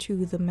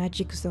into the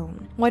magic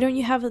zone? Why don't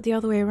you have it the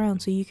other way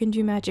around so you can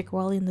do magic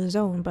while in the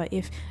zone, but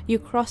if you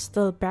cross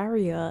the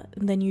barrier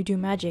and then you do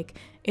magic,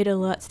 it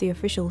alerts the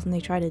officials and they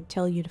try to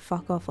tell you to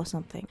fuck off or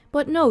something.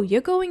 But no,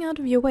 you're going out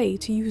of your way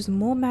to use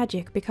more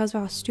magic because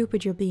of how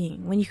stupid you're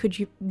being, when you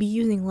could be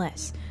using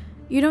less.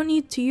 You don't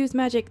need to use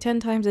magic 10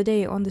 times a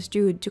day on this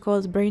dude to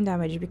cause brain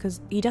damage because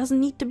he doesn't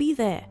need to be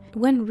there.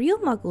 When real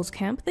Muggles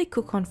camp, they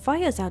cook on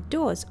fires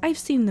outdoors. I've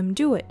seen them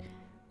do it.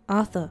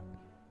 Arthur,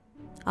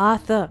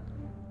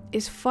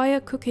 is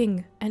fire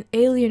cooking an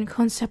alien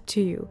concept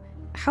to you?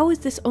 How is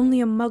this only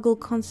a Muggle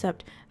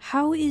concept?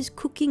 How is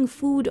cooking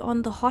food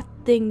on the hot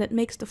thing that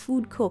makes the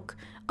food cook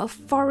a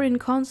foreign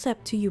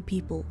concept to you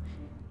people?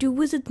 Do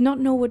wizards not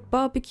know what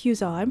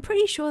barbecues are? I'm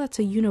pretty sure that's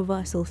a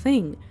universal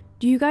thing.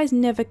 Do you guys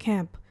never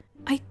camp?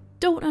 I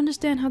don't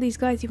understand how these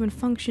guys even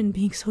function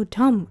being so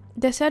dumb.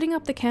 They're setting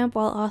up the camp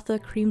while Arthur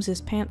creams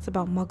his pants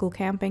about Muggle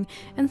camping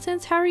and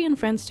sends Harry and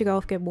friends to go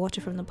off get water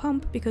from the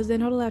pump because they're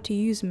not allowed to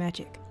use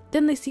magic.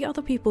 Then they see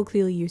other people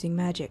clearly using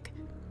magic.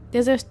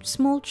 There's a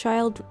small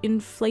child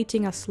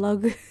inflating a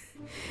slug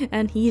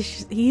and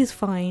he's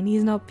fine,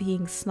 he's not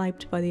being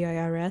sniped by the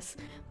IRS.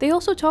 They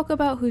also talk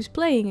about who's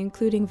playing,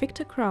 including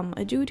Victor Krum,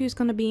 a dude who's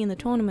gonna be in the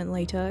tournament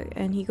later,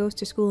 and he goes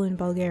to school in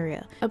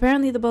Bulgaria.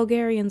 Apparently the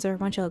Bulgarians are a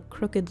bunch of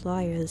crooked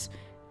liars.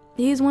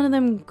 He's one of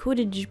them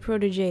Quidditch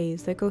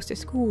proteges that goes to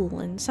school,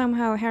 and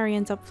somehow Harry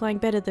ends up flying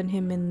better than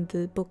him in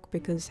the book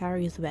because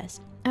Harry is the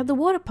best. At the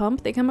water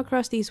pump, they come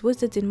across these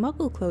wizards in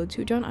Muggle clothes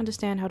who don't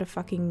understand how to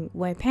fucking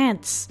wear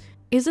pants.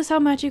 Is this how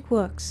magic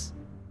works?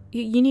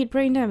 You need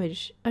brain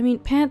damage. I mean,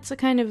 pants are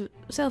kind of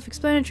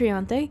self-explanatory,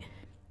 aren't they?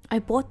 I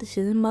bought this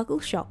in a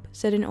Muggle shop,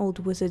 said an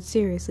old wizard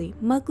seriously.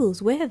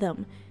 Muggles wear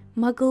them.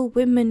 Muggle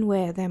women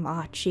wear them,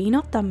 Archie,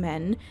 not the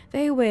men.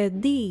 They wear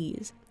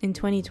these. In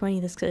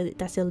 2020,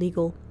 that's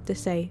illegal to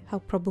say. How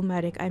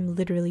problematic. I'm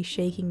literally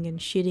shaking and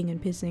shitting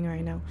and pissing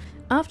right now.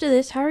 After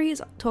this, Harry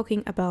is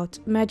talking about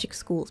magic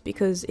schools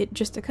because it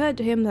just occurred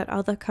to him that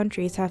other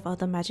countries have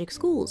other magic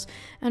schools.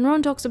 And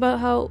Ron talks about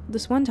how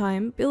this one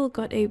time, Bill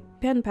got a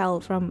pen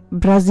pal from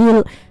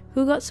Brazil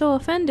who got so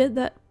offended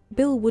that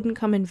Bill wouldn't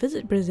come and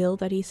visit Brazil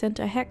that he sent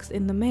a hex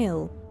in the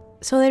mail.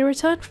 So they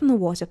return from the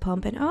water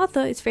pump and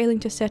Arthur is failing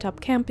to set up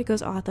camp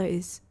because Arthur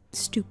is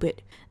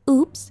stupid.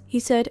 Oops, he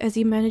said as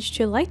he managed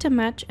to light a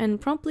match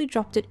and promptly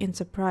dropped it in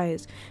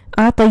surprise.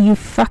 Arthur, you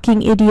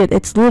fucking idiot,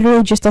 it's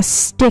literally just a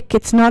stick,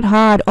 it's not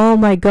hard, oh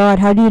my god,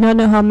 how do you not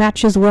know how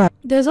matches work?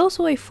 There's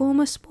also a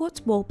former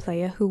sports ball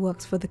player who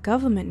works for the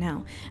government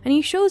now, and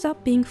he shows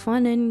up being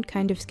fun and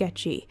kind of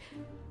sketchy.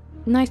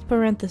 Nice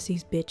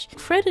parentheses, bitch.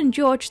 Fred and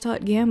George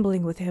start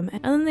gambling with him,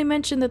 and then they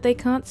mention that they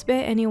can't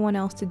spare anyone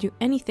else to do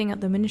anything at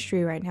the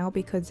ministry right now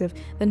because of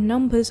the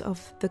numbers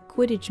of the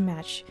Quidditch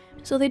match.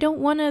 So they don't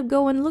want to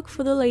go and look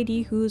for the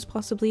lady who's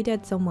possibly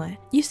dead somewhere.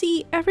 You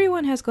see,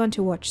 everyone has gone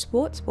to watch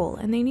sports ball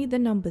and they need the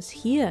numbers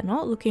here,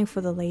 not looking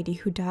for the lady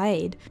who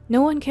died.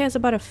 No one cares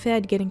about a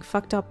Fed getting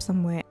fucked up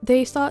somewhere.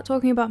 They start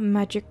talking about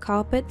magic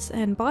carpets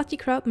and Barty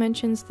Crouch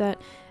mentions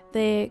that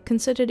they're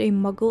considered a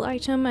Muggle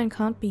item and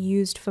can't be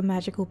used for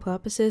magical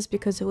purposes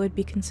because it would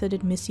be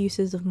considered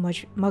misuses of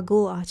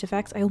Muggle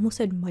artifacts. I almost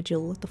said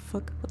mudgel. What the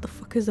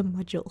fuck is a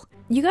mudgel?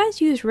 You guys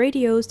use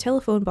radios,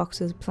 telephone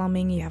boxes,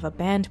 plumbing, you have a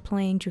band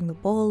playing during the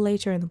ball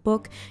later in the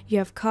book, you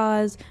have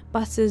cars,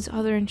 buses,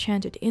 other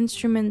enchanted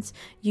instruments,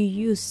 you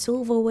use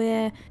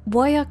silverware.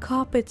 Why are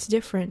carpets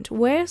different?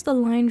 Where's the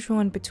line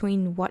drawn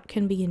between what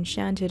can be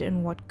enchanted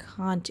and what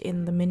can't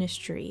in the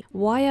ministry?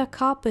 Why are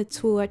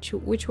carpets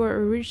which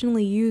were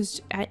originally used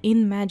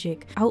in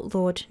magic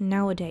outlawed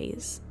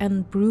nowadays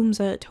and brooms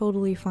are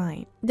totally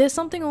fine? There's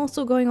something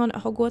also going on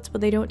at Hogwarts, but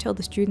they don't tell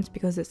the students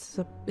because it's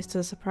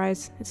a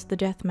surprise. It's the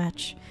death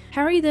match.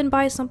 Harry then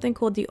buys something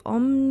called the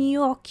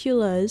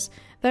Omnioculars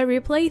that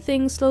replay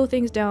things, slow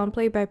things down,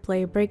 play by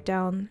play, break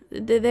down.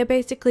 They're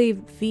basically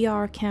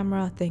VR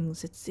camera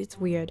things. It's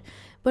weird.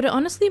 But it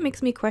honestly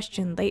makes me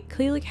question. They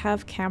clearly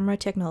have camera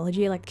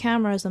technology, like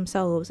cameras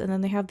themselves, and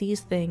then they have these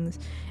things.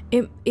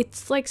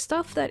 It's like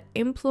stuff that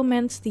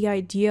implements the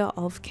idea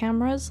of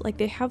cameras. Like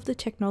they have the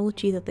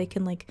technology that they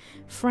can like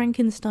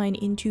Frankenstein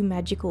into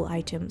magical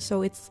items.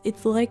 So it's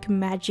like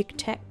magic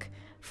tech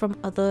from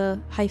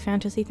other high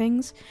fantasy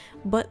things,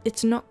 but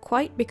it's not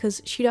quite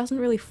because she doesn't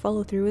really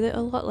follow through with it a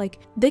lot. Like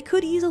they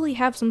could easily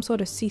have some sort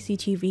of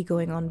CCTV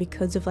going on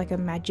because of like a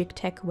magic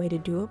tech way to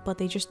do it, but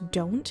they just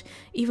don't,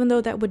 even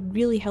though that would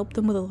really help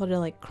them with a lot of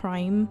like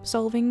crime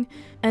solving.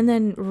 And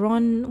then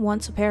Ron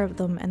wants a pair of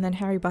them, and then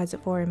Harry buys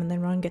it for him, and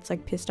then Ron gets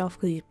like pissed off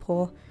because he's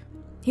poor.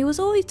 He was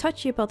always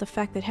touchy about the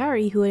fact that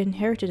Harry, who had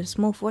inherited a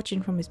small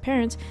fortune from his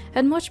parents,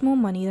 had much more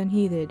money than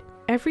he did.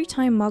 Every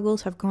time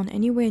Muggles have gone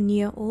anywhere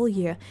near all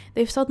year,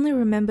 they've suddenly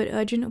remembered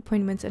urgent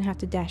appointments and have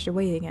to dash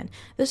away again.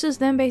 This is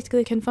them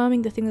basically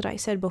confirming the thing that I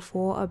said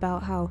before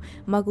about how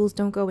Muggles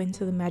don't go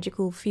into the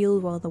magical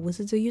field while the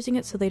wizards are using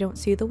it, so they don't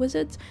see the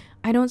wizards.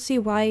 I don't see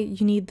why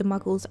you need the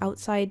Muggles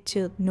outside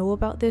to know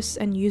about this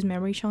and use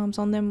memory charms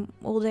on them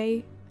all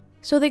day.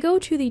 So they go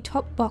to the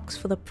top box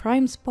for the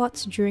prime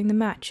spots during the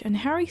match, and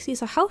Harry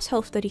sees a house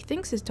elf that he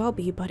thinks is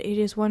Dobby, but it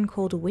is one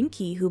called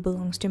Winky who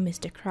belongs to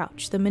Mr.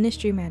 Crouch, the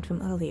ministry man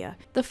from earlier.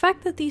 The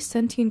fact that these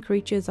sentient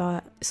creatures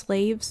are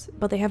slaves,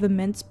 but they have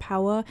immense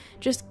power,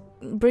 just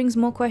brings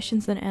more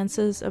questions than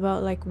answers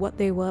about like what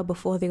they were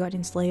before they got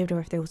enslaved,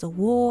 or if there was a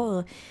war,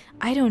 or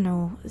I don't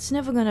know. It's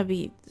never gonna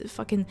be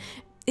fucking...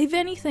 If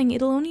anything,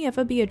 it'll only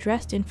ever be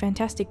addressed in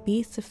Fantastic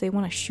Beasts if they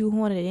want to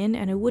shoehorn it in,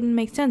 and it wouldn't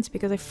make sense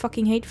because I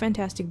fucking hate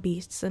Fantastic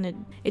Beasts and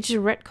it just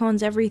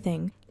retcons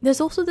everything. There's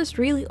also this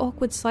really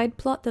awkward side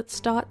plot that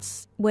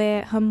starts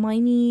where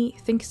Hermione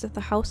thinks that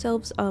the house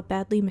elves are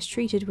badly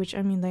mistreated, which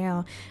I mean they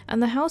are,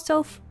 and the house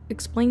elf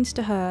explains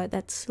to her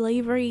that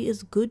slavery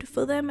is good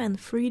for them and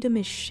freedom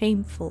is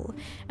shameful,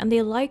 and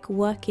they like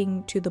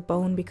working to the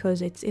bone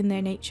because it's in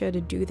their nature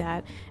to do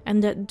that,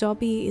 and that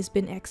Dobby has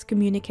been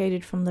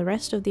excommunicated from the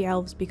rest of the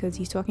elves because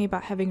he's talking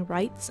about having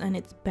rights and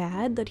it's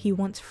bad that he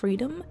wants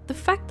freedom. The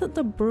fact that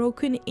the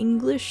broken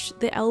English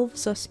the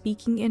elves are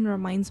speaking in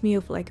reminds me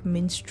of like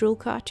minstrel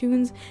cartoons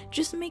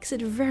just makes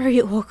it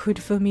very awkward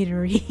for me to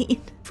read.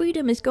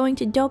 "Freedom is going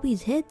to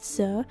Dobby's head,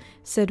 sir,"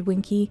 said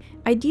Winky.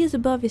 "Ideas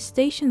above his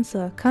station,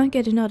 sir. Can't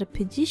get another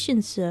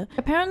position, sir."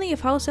 Apparently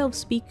if house elves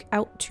speak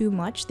out too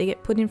much, they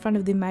get put in front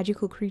of the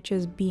magical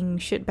creatures being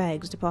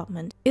shitbags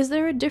department. Is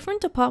there a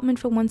different department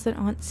for ones that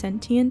aren't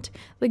sentient?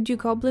 Like, do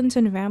goblins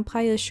and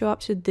vampires show up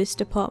to this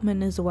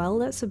department as well?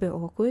 That's a bit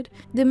awkward.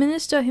 The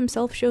minister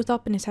himself shows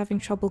up and is having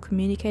trouble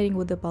communicating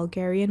with the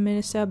Bulgarian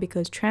minister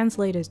because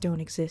translators don't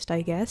exist,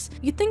 I guess.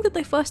 You'd think that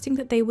the first thing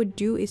that they would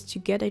do is to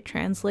get a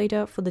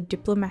translator for the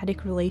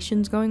diplomatic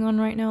relations going on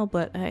right now,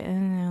 but I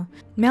don't know.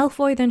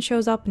 Malfoy then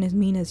shows up and is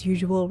mean as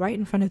usual right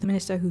in front of the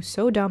minister, who's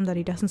so dumb that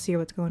he doesn't see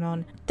what's going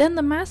on. Then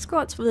the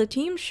mascots for the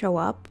team show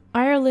up.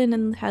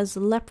 Ireland has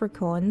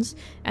leprechauns,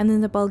 and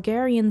then the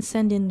Bulgarians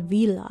send in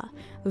Vila.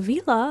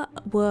 Vila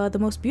were the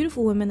most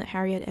beautiful women that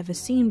Harry had ever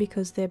seen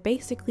because they're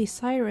basically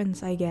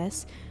sirens, I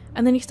guess.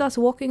 And then he starts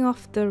walking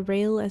off the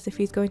rail as if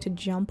he's going to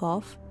jump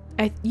off.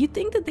 You'd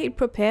think that they'd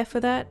prepare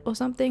for that or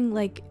something,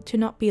 like to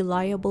not be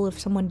liable if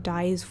someone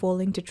dies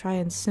falling to try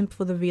and simp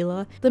for the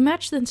villa. The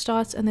match then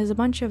starts and there's a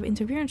bunch of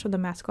interference from the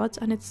mascots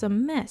and it's a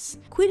mess.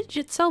 Quidditch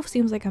itself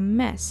seems like a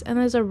mess, and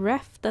there's a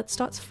ref that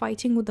starts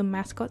fighting with the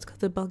mascots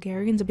because the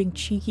Bulgarians are being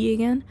cheeky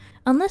again.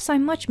 Unless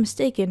I'm much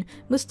mistaken,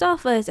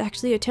 Mustafa is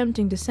actually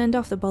attempting to send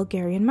off the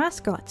Bulgarian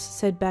mascots,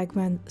 said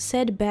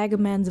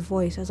Bagman's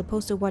voice as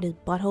opposed to what his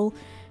butthole.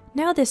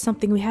 Now there's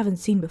something we haven't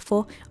seen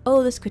before.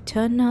 Oh, this could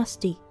turn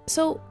nasty.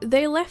 So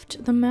they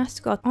left the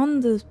mascot on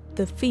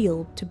the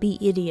field to be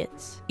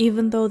idiots,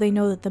 even though they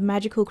know that the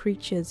magical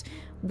creatures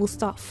will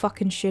start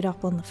fucking shit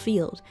up on the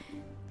field.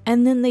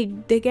 And then they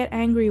get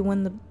angry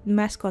when the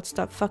mascots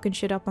start fucking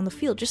shit up on the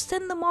field. Just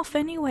send them off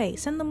anyway.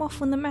 Send them off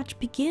when the match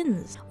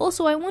begins.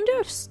 Also, I wonder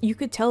if you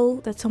could tell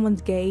that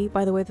someone's gay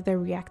by the way that they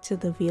react to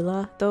the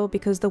villa, though,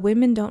 because the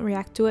women don't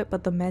react to it,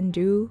 but the men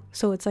do.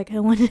 So it's like, I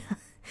wonder...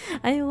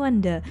 I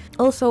wonder.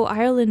 Also,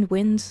 Ireland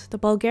wins. The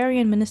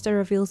Bulgarian minister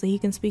reveals that he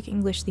can speak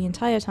English the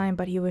entire time,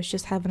 but he was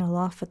just having a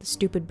laugh at the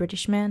stupid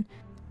British man.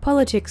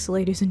 Politics,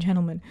 ladies and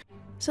gentlemen.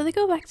 So they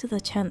go back to the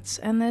tents,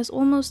 and there's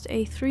almost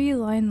a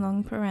 3-line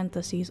long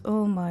parenthesis,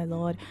 oh my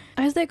lord.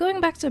 As they're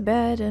going back to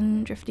bed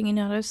and drifting in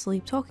and out of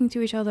sleep, talking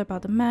to each other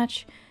about the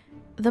match,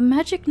 the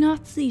magic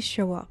Nazis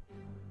show up.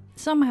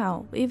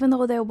 Somehow, even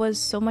though there was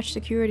so much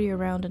security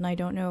around and I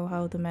don't know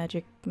how the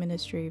magic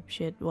ministry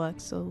shit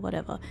works or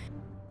whatever.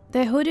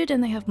 They're hooded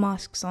and they have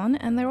masks on,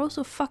 and they're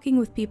also fucking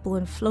with people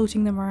and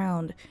floating them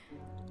around.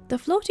 The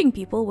floating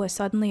people were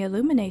suddenly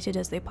illuminated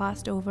as they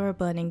passed over a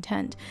burning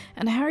tent,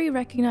 and Harry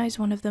recognized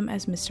one of them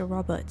as Mr.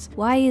 Roberts.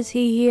 Why is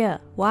he here?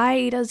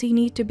 Why does he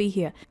need to be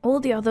here? All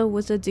the other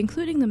wizards,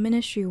 including the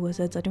Ministry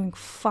wizards, are doing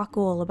fuck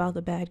all about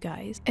the bad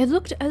guys. It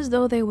looked as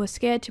though they were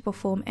scared to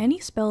perform any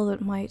spell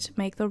that might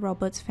make the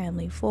Roberts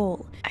family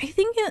fall.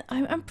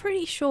 I'm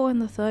pretty sure in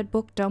the third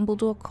book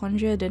Dumbledore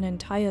conjured an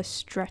entire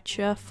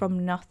stretcher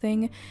from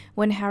nothing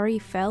when Harry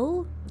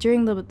fell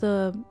during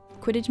the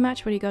Quidditch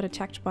match when he got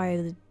attacked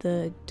by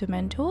the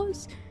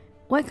Dementors.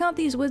 Why can't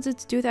these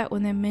wizards do that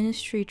when they're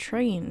Ministry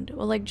trained?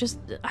 Or like just,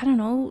 I don't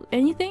know,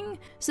 anything?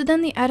 So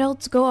then the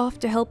adults go off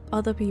to help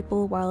other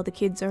people while the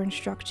kids are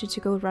instructed to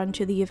go run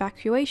to the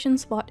evacuation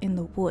spot in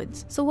the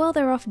woods. So while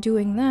they're off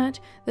doing that,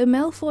 the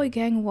Malfoy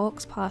gang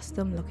walks past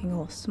them looking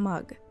all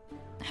smug.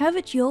 "Have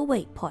it your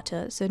way,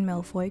 Potter," said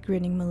Malfoy,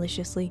 grinning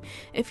maliciously.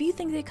 "If you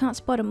think they can't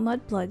spot a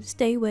mudblood,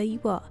 stay where you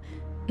are."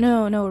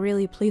 No,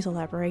 really, please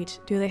elaborate.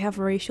 Do they have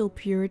racial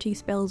purity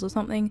spells or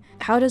something?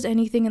 How does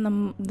anything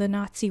in the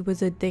Nazi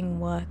wizard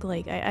thing work?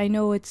 Like, I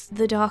know it's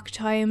the dark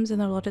times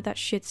and a lot of that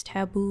shit's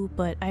taboo,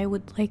 but I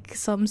would like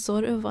some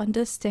sort of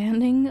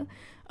understanding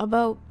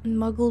about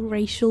Muggle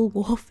racial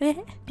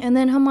warfare. And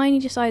then Hermione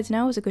decides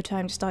now is a good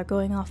time to start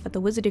going off at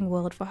the Wizarding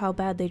World for how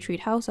bad they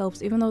treat house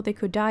elves, even though they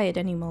could die at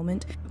any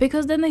moment,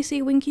 because then they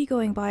see Winky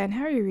going by and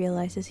Harry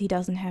realizes he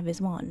doesn't have his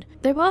wand.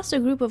 They passed a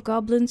group of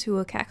goblins who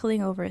were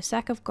cackling over a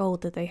sack of gold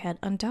that they had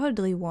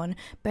undoubtedly won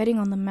betting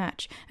on the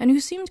match, and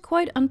who seemed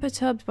quite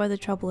unperturbed by the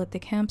trouble at the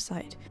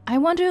campsite. I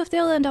wonder if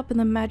they'll end up in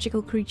the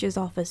magical creature's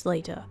office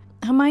later.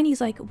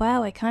 Hermione's like,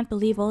 wow, I can't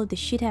believe all of the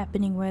shit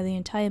happening where the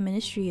entire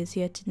Ministry is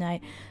here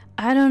tonight.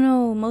 I don't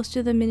know, most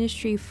of the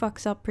Ministry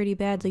fucks up pretty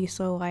badly,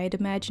 so I'd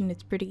imagine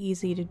it's pretty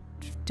easy to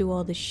do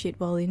all this shit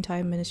while the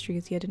entire Ministry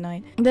is here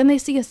tonight. Then they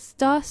see a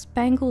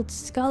star-spangled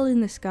skull in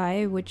the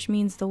sky, which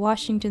means the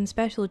Washington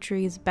Special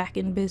Tree is back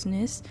in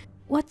business.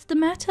 "What's the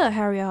matter?"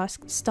 Harry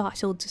asked,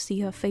 startled to see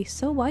her face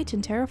so white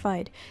and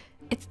terrified.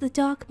 "It's the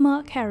Dark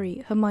Mark,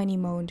 Harry," Hermione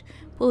moaned,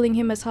 pulling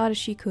him as hard as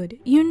she could.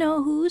 "You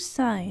know whose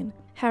sign?"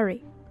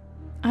 "Harry,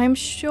 I'm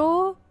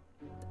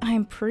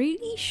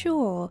pretty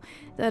sure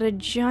that a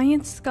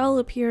giant skull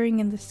appearing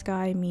in the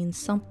sky means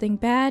something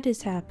bad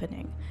is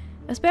happening.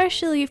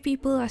 Especially if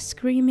people are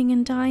screaming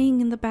and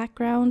dying in the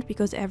background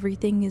because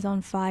everything is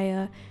on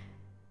fire.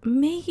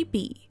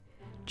 Maybe,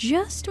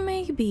 just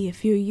maybe,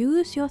 if you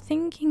use your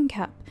thinking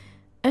cap,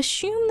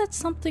 assume that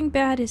something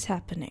bad is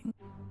happening."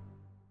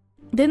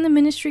 Then the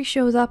Ministry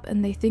shows up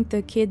and they think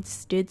the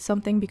kids did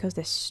something because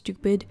they're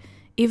stupid,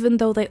 even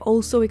though they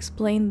also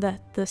explained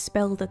that the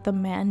spell that the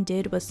man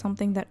did was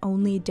something that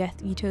only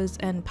Death Eaters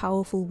and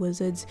powerful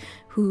wizards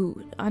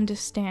who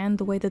understand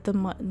the way that the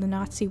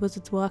Nazi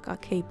wizards work are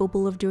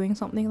capable of doing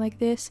something like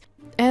this.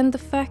 And the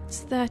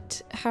fact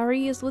that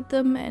Harry is with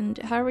them and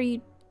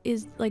Harry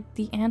is like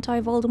the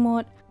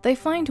anti-Voldemort. They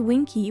find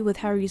Winky with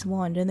Harry's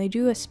wand and they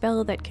do a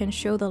spell that can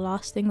show the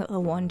last thing that the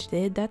wand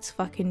did. That's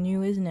fucking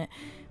new, isn't it?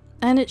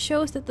 And it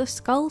shows that the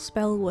skull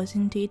spell was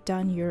indeed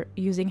done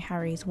using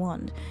Harry's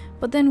wand.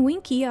 But then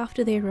Winky,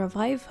 after they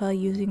revive her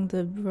using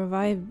the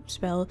revive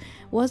spell,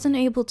 wasn't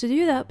able to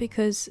do that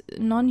because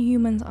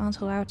non-humans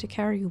aren't allowed to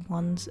carry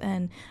wands,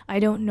 and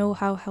I don't know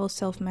how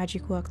House Elf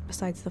magic works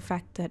besides the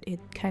fact that it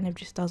kind of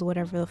just does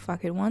whatever the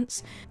fuck it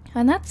wants.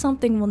 And that's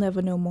something we'll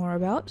never know more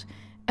about.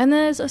 And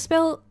there's a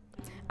spell...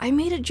 I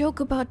made a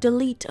joke about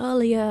delete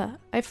earlier.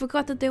 I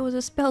forgot that there was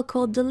a spell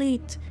called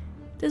delete.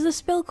 There's a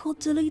spell called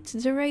delete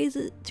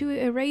to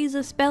erase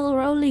a spell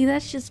only.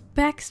 That's just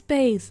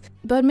backspace.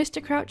 But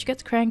Mr. Crouch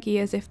gets cranky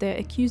as if they're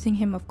accusing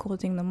him of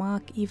causing the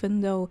mark, even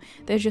though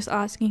they're just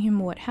asking him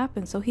what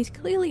happened, so he's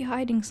clearly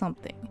hiding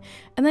something.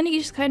 And then he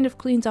just kind of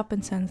cleans up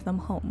and sends them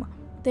home.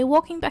 They're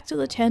walking back to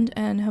the tent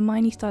and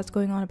Hermione starts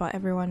going on about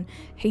everyone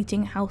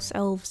hating house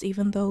elves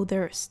even though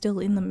they're still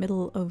in the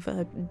middle of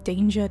a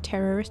danger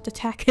terrorist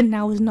attack and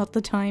now is not the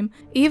time.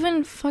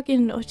 Even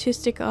fucking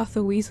autistic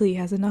Arthur Weasley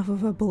has enough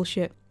of her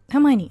bullshit.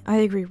 "Hermione, I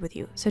agree with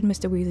you," said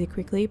Mr. Weasley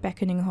quickly,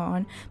 beckoning her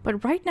on,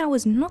 "but right now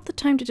is not the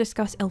time to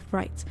discuss elf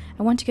rights.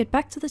 I want to get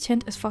back to the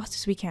tent as fast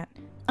as we can."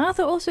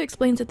 Arthur also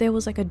explains that there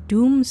was like a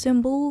doom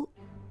symbol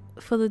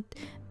for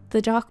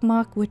the dark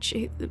mark, which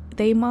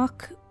they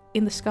mark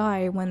in the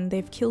sky when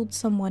they've killed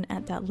someone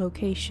at that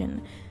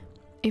location.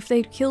 If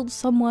they've killed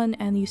someone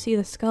and you see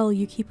the skull,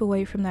 you keep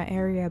away from that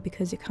area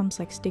because it comes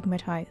like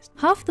stigmatized.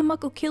 Half the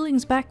Muggle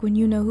killings back when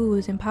you know who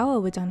was in power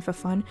were done for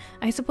fun.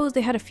 I suppose they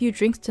had a few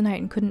drinks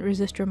tonight and couldn't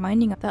resist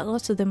reminding us that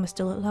lots of them were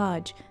still at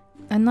large.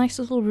 A nice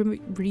little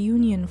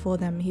reunion for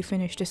them, he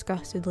finished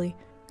disgustedly.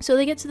 So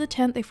they get to the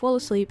tent, they fall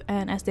asleep,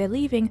 and as they're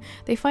leaving,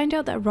 they find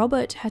out that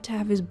Robert had to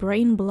have his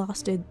brain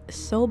blasted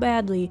so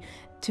badly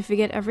to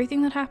forget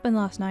everything that happened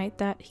last night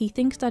that he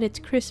thinks that it's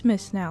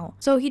Christmas now.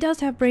 So he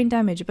does have brain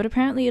damage, but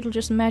apparently it'll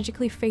just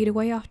magically fade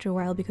away after a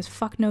while because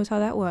fuck knows how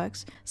that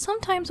works.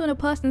 Sometimes when a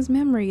person's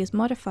memory is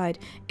modified,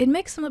 it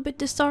makes them a bit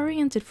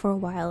disoriented for a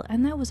while,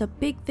 and that was a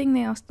big thing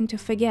they asked him to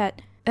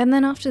forget. And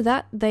then after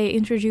that, they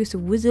introduce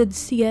Wizard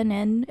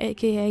CNN,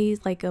 aka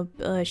like a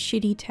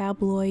shitty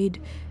tabloid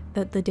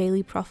that the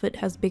Daily Prophet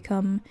has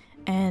become,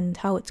 and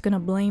how it's gonna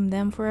blame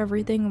them for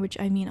everything, which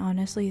I mean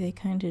honestly they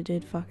kind of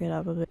did fuck it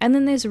up a bit. And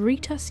then there's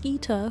Rita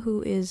Skeeter,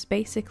 who is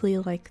basically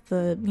like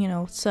the, you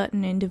know,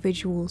 certain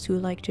individuals who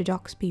like to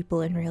dox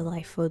people in real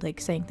life for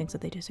like saying things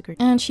that they disagree,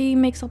 and she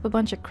makes up a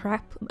bunch of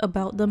crap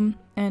about them,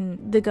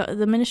 and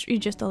the ministry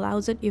just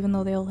allows it even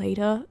though they all hate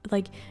her.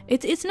 Like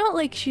it's not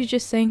like she's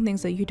just saying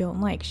things that you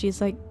don't like,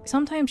 she's like,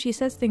 sometimes she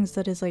says things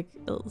that is like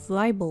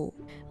libel.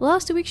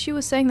 Last week she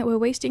was saying that we're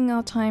wasting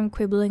our time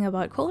quibbling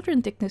about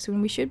cauldron thickness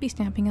when we should be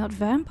stamping out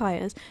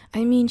vampires.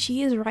 I mean,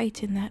 she is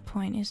right in that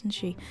point, isn't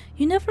she?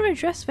 You never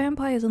address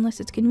vampires unless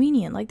it's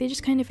convenient, like they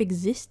just kind of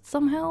exist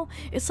somehow.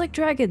 It's like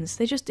dragons,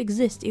 they just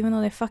exist even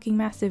though they're fucking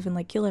massive and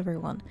like kill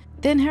everyone.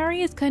 Then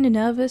Harry is kind of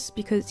nervous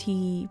because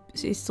he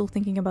is still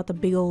thinking about the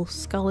big old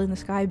skull in the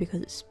sky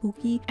because it's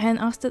spooky, and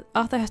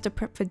Arthur has to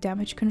prep for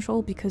damage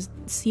control because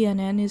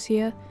CNN is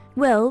here.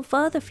 Well,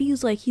 father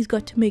feels like he's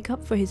got to make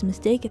up for his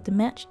mistake at the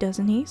match,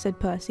 doesn't he? Said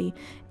Percy.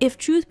 If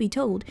truth be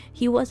told,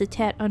 he was a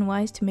tad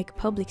unwise to make a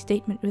public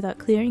statement without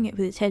clearing it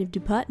with his head of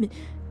department.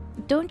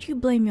 Don't you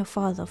blame your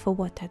father for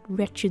what that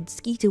wretched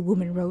Skeeter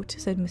woman wrote,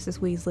 said Mrs.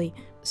 Weasley.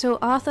 So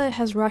Arthur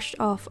has rushed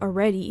off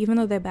already, even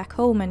though they're back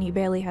home and he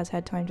barely has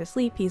had time to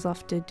sleep. He's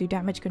off to do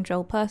damage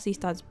control. Percy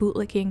starts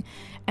bootlicking,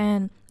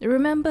 and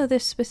remember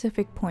this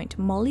specific point.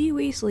 Molly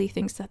Weasley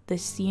thinks that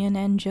this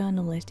CNN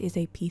journalist is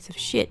a piece of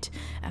shit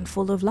and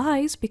full of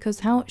lies because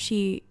how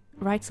she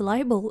writes a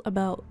libel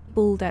about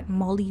people that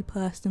Molly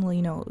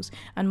personally knows,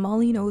 and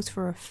Molly knows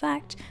for a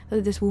fact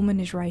that this woman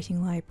is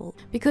writing libel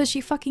because she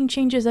fucking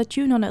changes her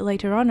tune on it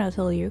later on, I'll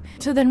tell you.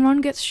 So then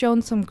Ron gets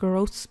shown some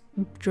gross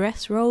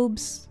dress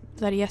robes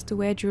that he has to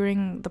wear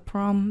during the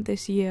prom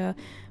this year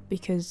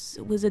because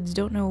wizards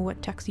don't know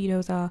what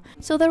tuxedos are.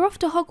 So they're off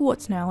to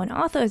Hogwarts now, and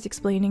Arthur is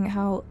explaining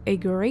how a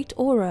great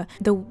aura,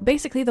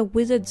 basically the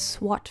wizard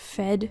SWAT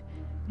fed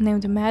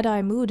named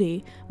Mad-Eye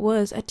Moody,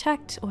 was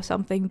attacked or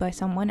something by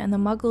someone, and the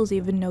muggles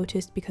even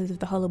noticed because of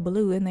the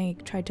hullabaloo and they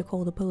tried to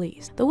call the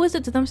police. The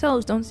wizards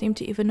themselves don't seem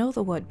to even know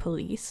the word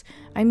police.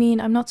 I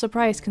mean, I'm not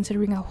surprised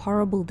considering how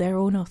horrible their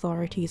own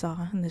authorities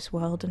are in this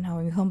world and how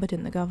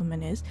incompetent the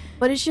government is,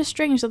 but it's just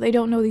strange that they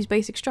don't know these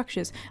basic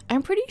structures.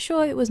 I'm pretty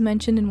sure it was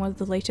mentioned in one of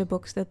the later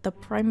books that the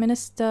Prime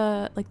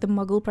Minister, like the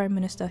Muggle Prime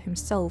Minister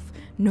himself,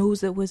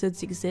 knows that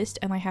wizards exist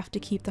and I have to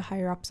keep the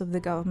higher-ups of the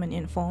government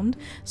informed,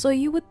 so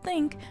you would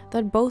think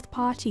that both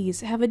parties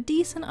have a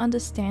decent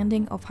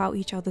understanding of how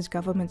each other's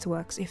governments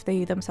works if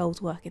they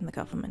themselves work in the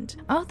government.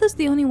 Arthur's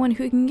the only one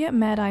who can get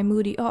Mad-Eye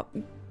Moody up.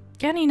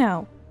 Can he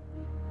now?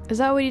 Is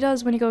that what he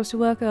does when he goes to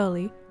work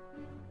early?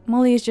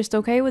 Molly is just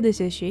okay with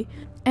this, is she?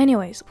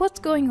 Anyways, what's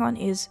going on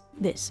is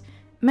this.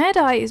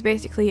 Mad-Eye is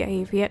basically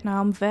a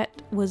Vietnam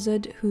vet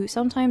wizard who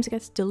sometimes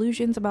gets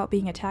delusions about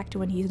being attacked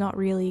when he's not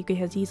really,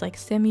 because he's like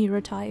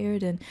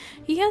semi-retired, and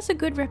he has a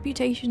good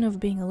reputation of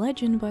being a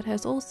legend but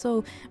has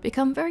also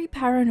become very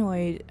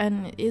paranoid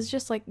and is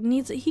just like he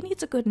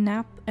needs a good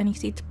nap, and he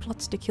sees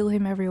plots to kill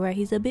him everywhere.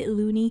 He's a bit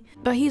loony,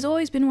 but he's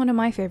always been one of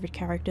my favorite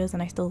characters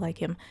and I still like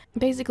him.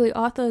 Basically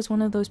Arthur is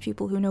one of those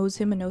people who knows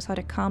him and knows how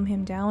to calm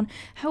him down.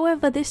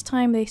 However, this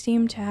time they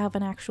seem to have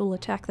an actual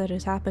attack that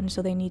has happened,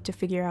 so they need to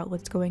figure out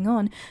what's going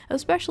on.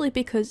 Especially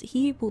because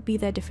he will be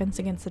their defense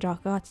against the dark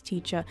arts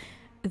teacher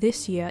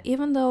this year,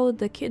 even though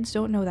the kids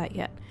don't know that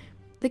yet.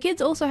 The kids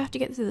also have to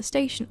get to the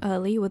station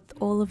early with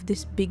all of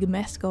this big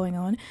mess going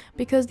on,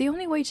 because the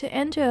only way to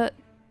enter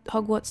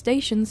Hogwarts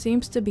Station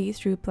seems to be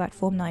through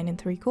platform 9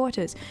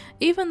 3/4,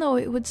 even though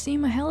it would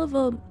seem a hell of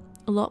a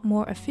lot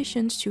more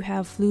efficient to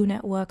have flu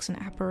networks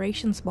and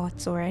apparition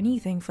spots or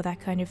anything for that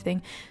kind of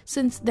thing,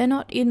 since they're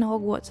not in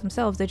Hogwarts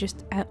themselves, they're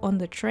just on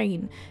the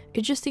train.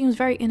 It just seems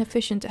very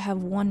inefficient to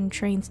have one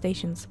train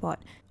station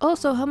spot.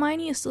 Also,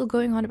 Hermione is still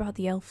going on about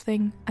the elf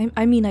thing.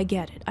 I mean, I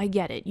get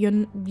it.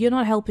 You're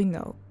not helping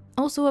though.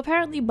 Also,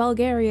 apparently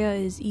Bulgaria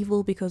is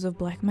evil because of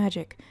black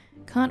magic.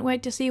 Can't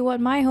wait to see what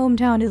my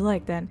hometown is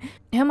like then.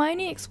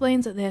 Hermione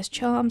explains that there's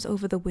charms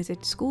over the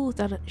wizard schools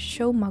that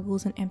show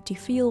muggles an empty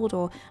field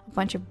or a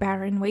bunch of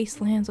barren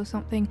wastelands or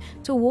something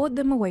to ward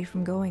them away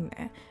from going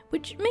there,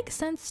 which makes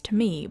sense to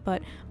me,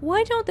 but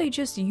why don't they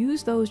just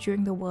use those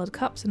during the World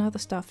Cups and other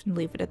stuff and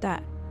leave it at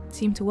that?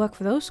 Seemed to work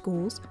for those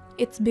schools.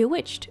 It's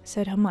bewitched,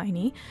 said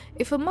Hermione.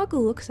 If a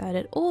muggle looks at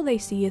it, all they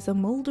see is a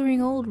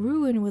mouldering old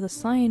ruin with a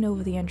sign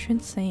over the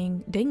entrance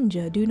saying,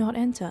 "Danger, do not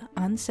enter,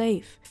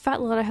 unsafe."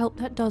 Fat lot of help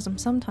that does them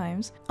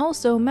sometimes.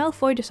 Also,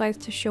 Malfoy decides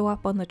to show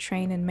up on the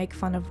train and make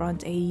fun of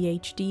Ron's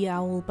ADHD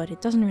owl, but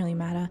it doesn't really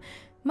matter.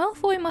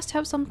 Malfoy must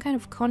have some kind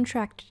of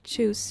contract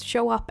to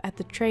show up at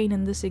the train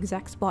in this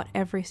exact spot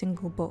every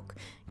single book.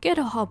 Get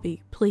a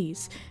hobby,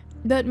 please.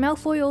 But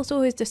Malfoy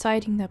also is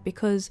deciding that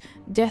because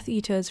Death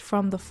Eaters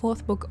from the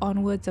 4th book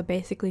onwards are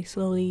basically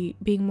slowly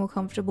being more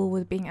comfortable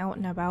with being out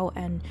and about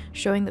and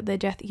showing that they're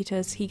Death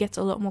Eaters, he gets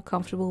a lot more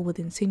comfortable with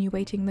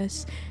insinuating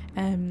this.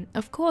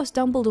 Of course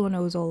Dumbledore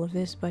knows all of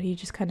this, but he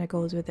just kind of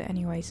goes with it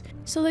anyways.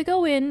 So they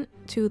go in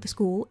to the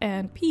school,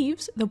 and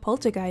Peeves, the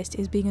poltergeist,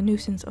 is being a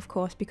nuisance, of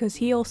course, because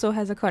he also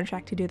has a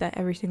contract to do that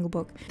every single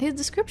book. His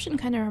description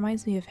kind of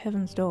reminds me of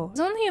Heaven's Door. It's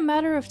only a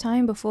matter of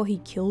time before he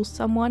kills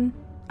someone.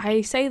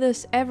 I say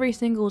this every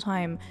single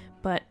time,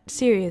 but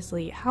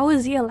seriously, how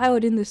is he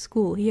allowed in this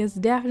school? He has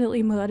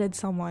definitely murdered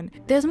someone.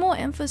 There's more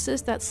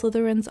emphasis that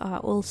Slytherins are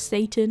all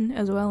Satan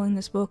as well in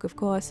this book, of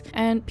course,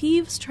 and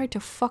Peeves tried to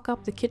fuck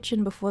up the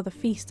kitchen before the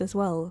feast as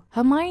well.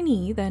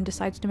 Hermione then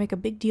decides to make a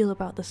big deal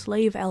about the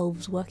slave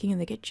elves working in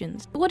the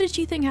kitchens. What did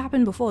she think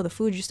happened before? The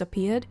food just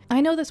appeared?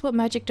 I know that's what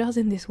magic does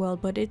in this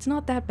world, but it's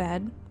not that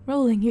bad.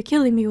 Rowling, you're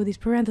killing me with these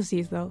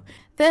parentheses though.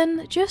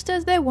 Then, just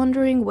as they're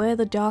wondering where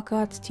the dark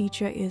arts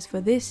teacher is for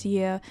this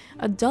year,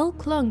 a dull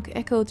clunk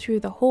echoed through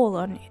the hall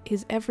on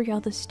his every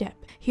other step.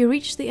 He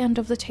reached the end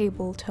of the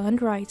table, turned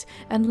right,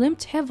 and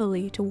limped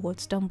heavily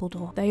towards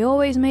Dumbledore. They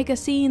always make a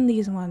scene,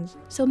 these ones.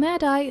 So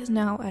Mad Eye is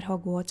now at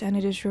Hogwarts, and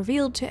it is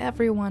revealed to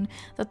everyone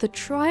that the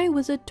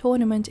Triwizard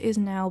Tournament is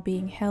now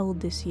being held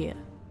this year.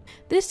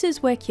 This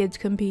is where kids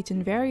compete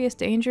in various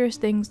dangerous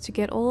things to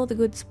get all the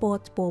good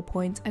sports ball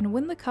points and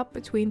win the cup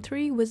between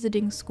 3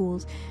 wizarding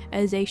schools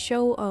as a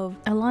show of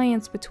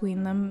alliance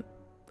between them.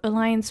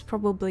 Alliance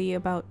probably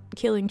about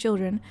killing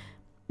children.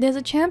 There's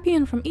a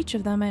champion from each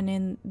of them, and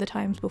in the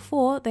times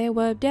before, there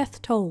were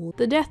death toll.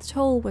 The death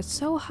toll was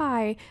so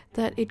high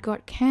that it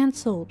got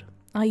cancelled.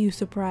 Are you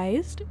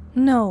surprised?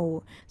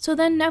 No. So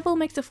then Neville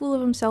makes a fool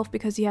of himself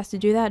because he has to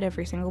do that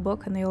every single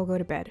book, and they all go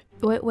to bed.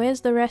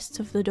 Where's the rest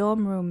of the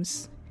dorm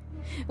rooms?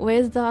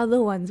 Where's the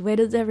other ones? Where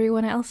does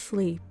everyone else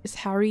sleep? Is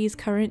Harry's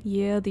current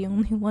year the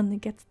only one that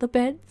gets the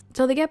beds?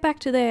 So they get back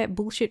to their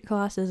bullshit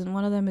classes, and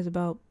one of them is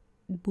about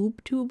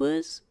boob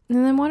tubers.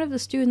 And then one of the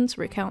students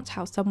recounts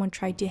how someone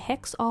tried to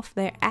hex off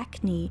their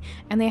acne,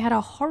 and they had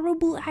a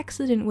horrible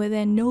accident where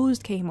their nose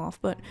came off,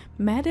 but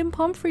Madame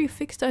Pomfrey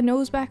fixed her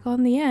nose back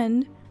on the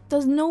end.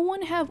 Does no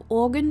one have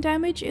organ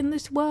damage in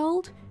this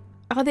world?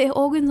 Are their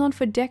organs on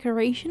for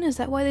decoration? Is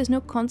that why there's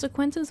no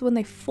consequences when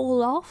they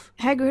fall off?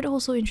 Hagrid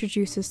also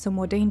introduces some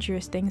more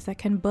dangerous things that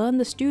can burn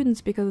the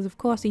students because of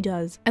course he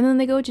does. And then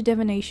they go to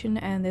divination,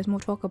 and there's more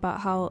talk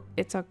about how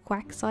it's a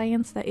quack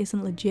science that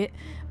isn't legit.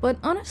 But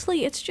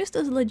honestly, it's just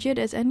as legit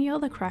as any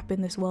other crap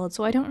in this world,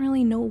 so I don't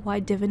really know why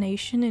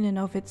divination in and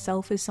of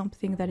itself is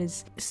something that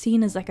is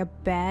seen as like a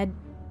bad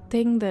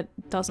thing that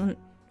doesn't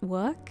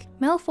work.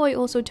 Malfoy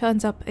also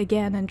turns up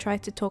again and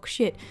tries to talk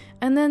shit,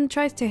 and then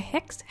tries to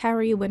hex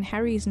Harry when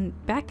Harry's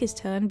back is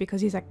turned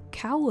because he's a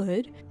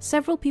coward.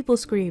 Several people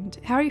screamed.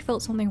 Harry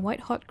felt something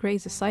white hot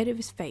graze the side of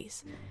his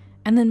face.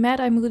 And then Mad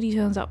Eye Moody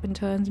turns up and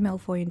turns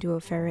Malfoy into a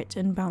ferret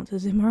and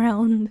bounces him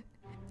around.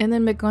 And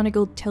then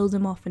McGonagall tells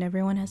him off and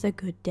everyone has a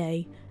good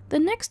day. The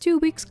next 2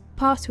 weeks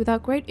passed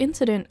without great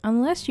incident,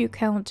 unless you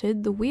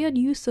counted the weird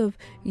use of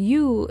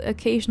 "you"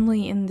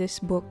 occasionally in this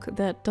book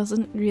that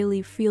doesn't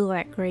really feel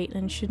that great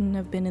and shouldn't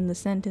have been in the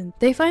sentence.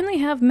 They finally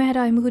have Mad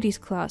Eye Moody's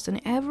class,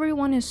 and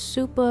everyone is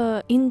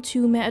super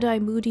into Mad Eye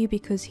Moody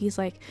because he's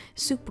like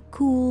super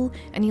cool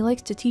and he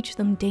likes to teach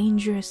them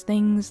dangerous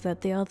things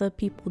that the other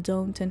people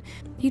don't. And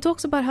he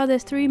talks about how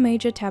there's 3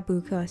 major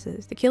taboo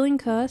curses: the Killing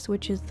Curse,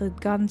 which is the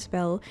gun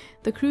spell,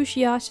 the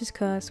Cruciatus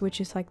Curse, which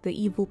is like the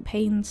evil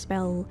pain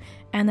spell,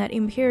 and that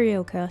Imperial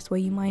Curse where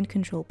you mind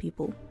control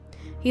people.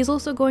 He's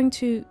also going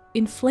to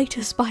inflate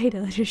a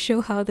spider to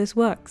show how this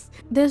works.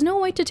 There's no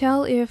way to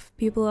tell if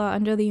people are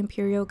under the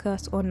Imperial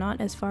Curse or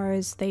not as far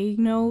as they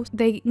know.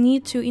 They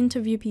need to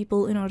interview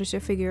people in order to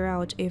figure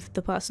out if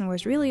the person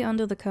was really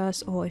under the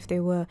curse or if they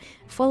were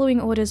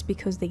following orders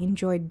because they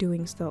enjoyed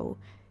doing so.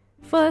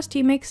 First,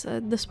 he makes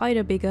the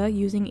spider bigger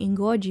using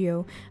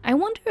Ingorgio. I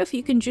wonder if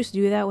you can just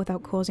do that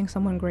without causing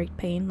someone great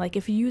pain. Like,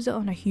 if you use it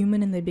on a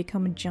human and they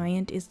become a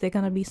giant, is there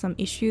gonna be some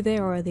issue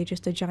there, or are they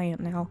just a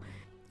giant now?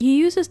 He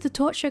uses the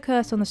Torture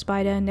Curse on the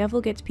spider, and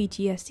Neville gets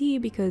PTSD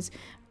because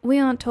we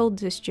aren't told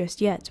this just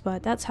yet,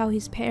 but that's how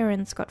his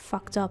parents got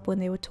fucked up when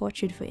they were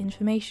tortured for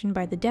information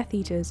by the Death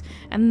Eaters,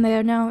 and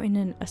they're now in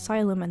an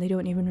asylum and they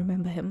don't even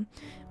remember him,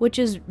 which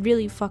is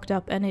really fucked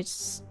up. And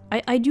it's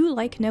I do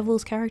like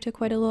Neville's character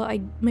quite a lot. I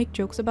make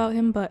jokes about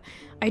him, but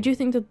I do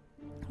think that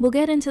we'll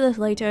get into this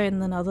later in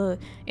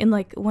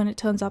like when it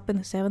turns up in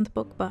the 7th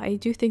book, but I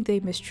do think they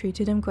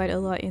mistreated him quite a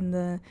lot in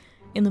the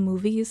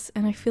movies,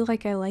 and I feel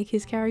like I like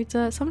his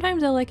character.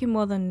 Sometimes I like him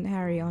more than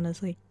Harry,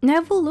 honestly.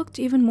 Neville looked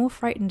even more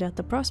frightened at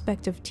the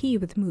prospect of tea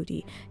with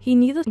Moody. He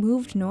neither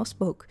moved nor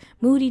spoke.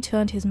 Moody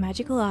turned his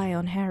magical eye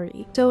on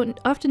Harry. So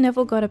after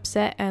Neville got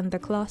upset and the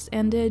class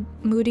ended,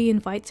 Moody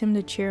invites him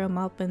to cheer him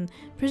up and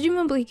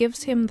presumably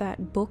gives him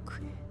that book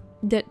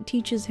that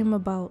teaches him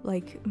about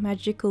like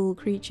magical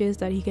creatures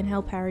that he can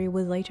help Harry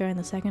with later in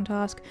the 2nd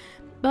task.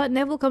 But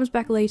Neville comes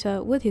back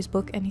later with his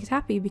book and he's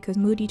happy because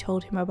Moody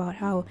told him about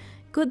how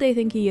good they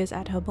think he is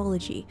at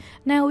herbology.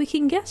 Now we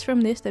can guess from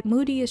this that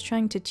Moody is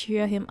trying to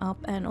cheer him up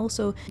and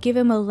also give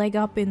him a leg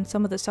up in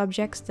some of the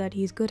subjects that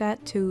he's good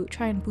at to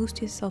try and boost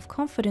his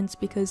self-confidence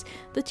because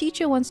the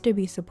teacher wants to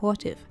be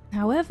supportive.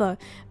 However,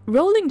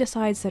 Rowling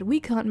decides that we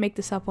can't make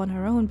this up on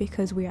her own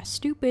because we are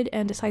stupid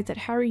and decides that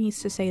Harry needs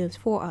to say this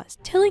for us.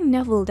 Telling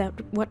Neville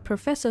that what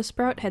Professor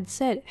Sprout had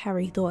said,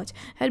 Harry thought,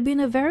 had been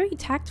a very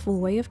tactful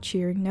way of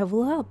cheering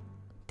Neville up.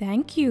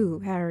 Thank you,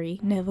 Harry,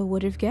 never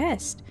would have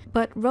guessed.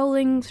 But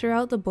Rowling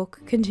throughout the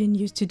book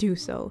continues to do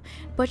so.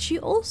 But she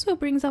also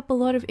brings up a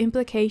lot of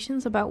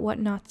implications about what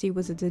Nazi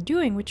wizards are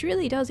doing, which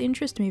really does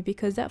interest me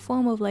because that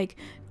form of like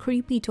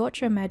creepy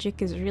torture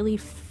magic is really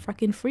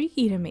fucking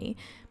freaky to me.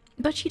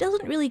 But she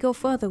doesn't really go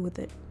further with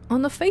it.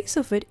 On the face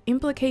of it,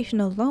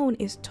 implication alone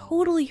is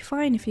totally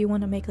fine if you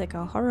want to make like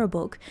a horror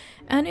book,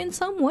 and in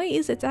some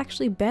ways it's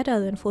actually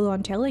better than full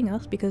on telling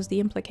us because the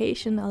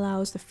implication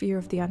allows the fear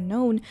of the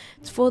unknown.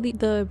 It's for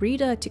the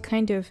reader to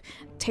kind of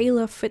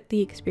tailor fit the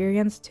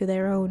experience to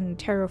their own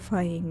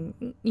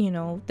terrifying,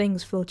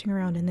 things floating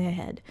around in their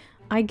head.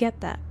 I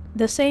get that.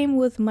 The same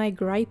with my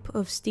gripe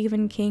of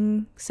Stephen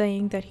King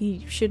saying that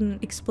he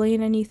shouldn't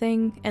explain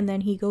anything, and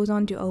then he goes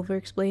on to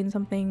over-explain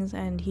some things,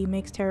 and he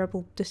makes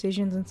terrible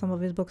decisions in some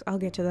of his books. I'll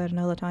get to that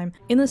another time.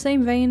 In the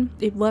same vein,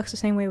 it works the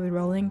same way with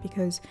Rowling,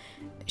 because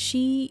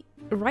she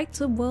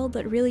writes a world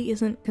that really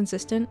isn't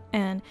consistent,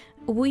 and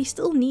we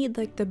still need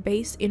like the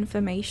base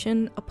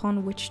information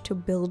upon which to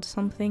build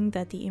something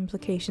that the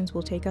implications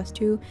will take us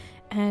to,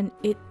 and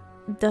it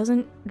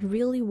doesn't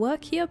really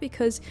work here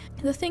because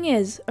the thing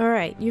is,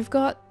 alright, you've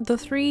got the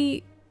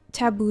 3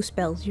 taboo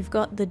spells. You've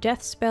got the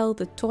death spell,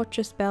 the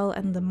torture spell,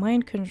 and the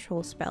mind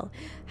control spell.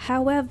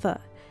 However,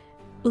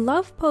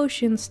 love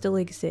potions still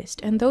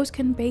exist, and those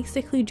can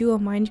basically do a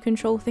mind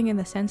control thing in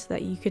the sense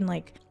that you can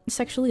like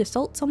sexually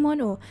assault someone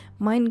or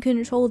mind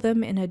control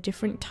them in a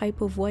different type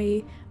of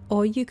way.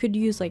 Or you could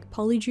use like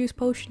polyjuice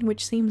potion,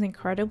 which seems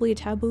incredibly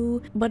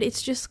taboo, but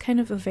it's just kind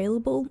of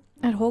available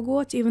at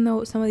Hogwarts. Even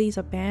though some of these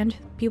are banned,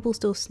 people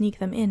still sneak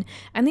them in,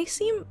 and they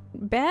seem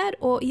bad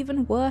or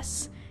even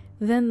worse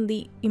than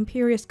the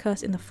Imperious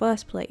Curse in the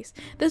first place.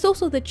 There's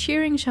also the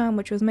cheering charm,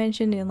 which was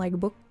mentioned in like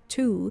book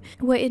 2,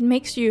 where it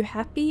makes you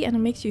happy and it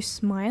makes you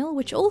smile,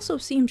 which also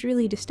seems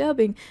really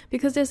disturbing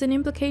because there's an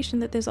implication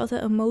that there's other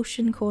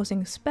emotion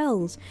causing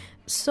spells.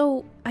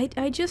 So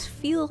I just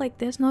feel like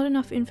there's not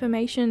enough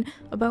information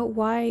about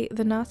why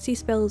the Nazi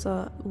spells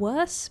are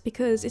worse,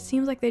 because it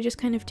seems like they're just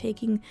kind of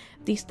taking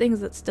these things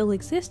that still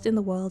exist in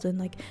the world and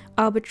like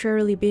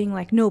arbitrarily being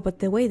like, no, but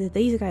the way that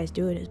these guys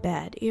do it is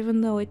bad,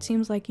 even though it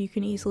seems like you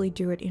can easily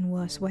do it in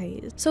worse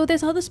ways. So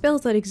there's other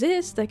spells that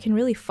exist that can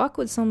really fuck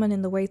with someone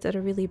in the ways that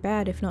are really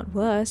bad, if not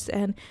worse,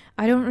 and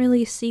I don't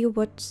really see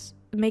what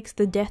makes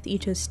the Death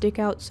Eaters stick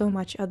out so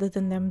much other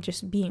than them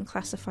just being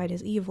classified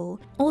as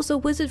evil. Also,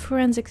 wizard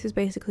forensics is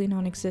basically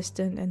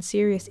non-existent and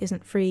Sirius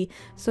isn't free,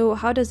 so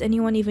how does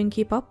anyone even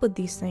keep up with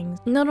these things?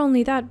 Not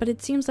only that, but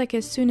it seems like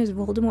as soon as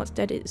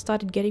Voldemort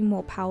started getting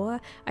more power,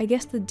 I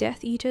guess the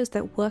Death Eaters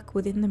that work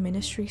within the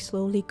Ministry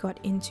slowly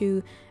got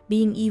into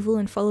being evil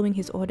and following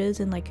his orders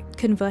and like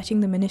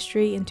converting the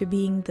Ministry into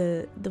being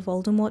the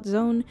Voldemort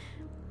zone.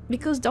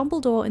 Because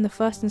Dumbledore in the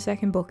first and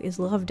second book is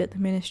loved at the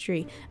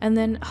Ministry, and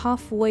then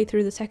halfway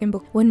through the second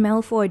book, when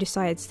Malfoy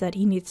decides that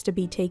he needs to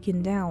be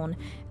taken down,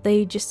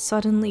 they just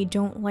suddenly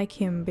don't like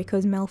him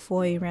because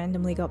Malfoy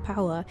randomly got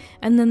power,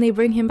 and then they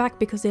bring him back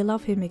because they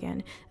love him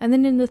again. And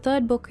then in the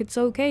third book it's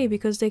okay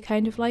because they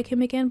kind of like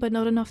him again, but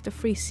not enough to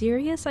free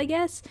Sirius, I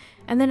guess?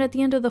 And then at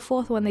the end of the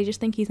fourth one they just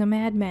think he's a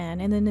madman,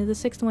 and then in the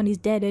sixth one he's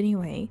dead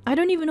anyway. I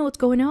don't even know what's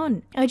going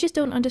on. I just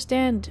don't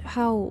understand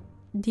how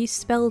these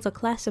spells are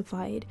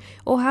classified,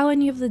 or how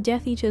any of the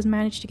Death Eaters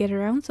managed to get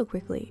around so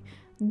quickly.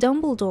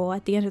 Dumbledore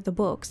at the end of the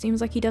book seems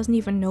like he doesn't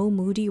even know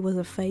Moody was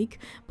a fake,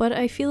 but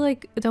I feel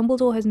like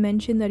Dumbledore has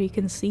mentioned that he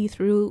can see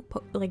through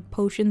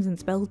potions and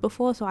spells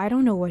before, so I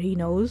don't know what he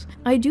knows.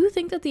 I do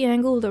think that the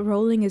angle that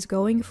Rowling is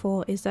going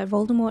for is that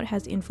Voldemort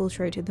has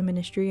infiltrated the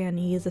Ministry and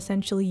he is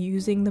essentially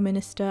using the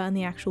Minister and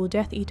the actual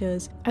Death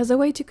Eaters as a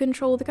way to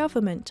control the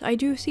government. I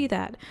do see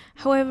that.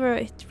 However,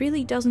 it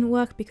really doesn't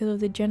work because of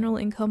the general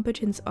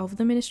incompetence of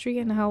the Ministry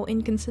and how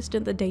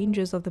inconsistent the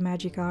dangers of the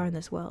magic are in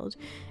this world.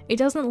 It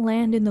doesn't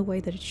land in the way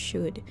that it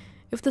should.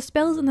 If the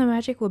spells and the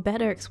magic were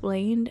better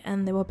explained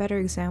and there were better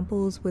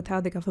examples with how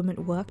the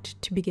government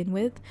worked to begin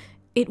with,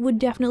 it would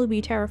definitely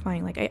be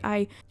terrifying. Like,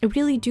 I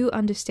really do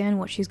understand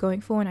what she's going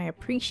for and I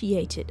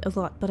appreciate it a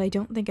lot, but I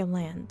don't think it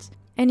lands.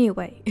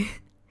 Anyway,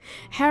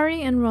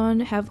 Harry and Ron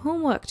have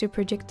homework to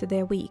predict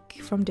their week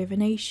from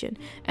divination,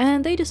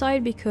 and they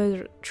decide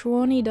because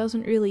Trelawney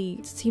doesn't really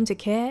seem to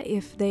care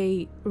if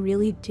they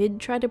really did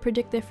try to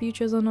predict their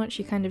futures or not.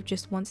 She kind of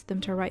just wants them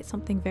to write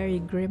something very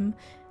grim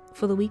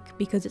for the week,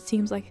 because it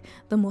seems like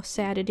the more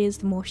sad it is,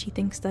 the more she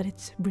thinks that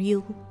it's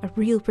a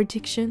real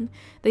prediction.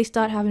 They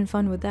start having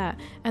fun with that,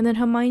 and then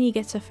Hermione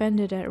gets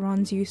offended at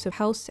Ron's use of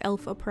house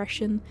elf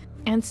oppression,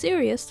 and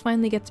Sirius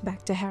finally gets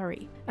back to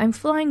Harry. I'm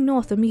flying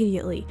north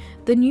immediately.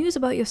 The news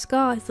about your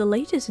scar is the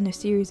latest in a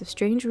series of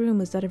strange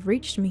rumors that have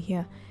reached me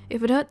here.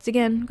 If it hurts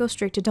again, go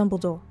straight to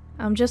Dumbledore.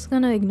 I'm just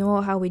gonna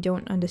ignore how we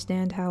don't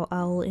understand how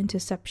owl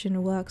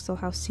interception works, or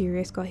how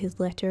Sirius got his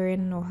letter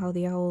in, or how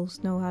the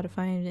owls know how to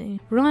find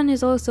it. Ron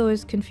is also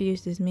as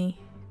confused as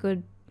me.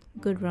 Good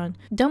Ron.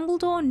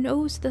 Dumbledore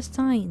knows the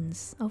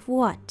signs of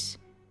what?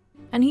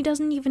 And he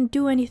doesn't even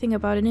do anything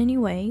about it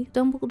anyway.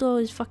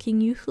 Dumbledore is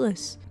fucking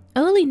useless.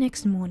 Early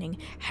next morning,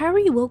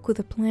 Harry woke with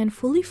a plan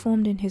fully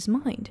formed in his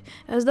mind,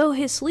 as though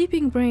his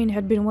sleeping brain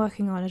had been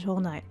working on it all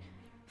night.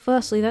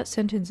 Firstly, that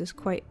sentence is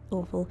quite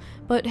awful,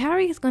 but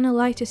Harry is gonna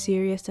lie to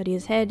Sirius that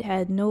his head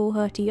had no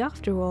hurty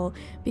after all,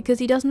 because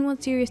he doesn't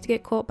want Sirius to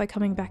get caught by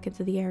coming back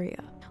into the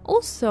area.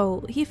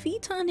 Also, if he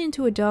turned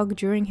into a dog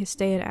during his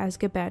stay in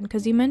Azkaban,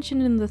 because he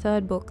mentioned in the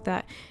third book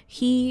that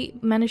he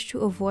managed to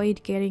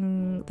avoid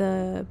getting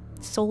the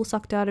soul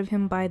sucked out of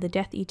him by the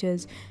Death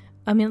Eaters.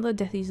 I mean, not the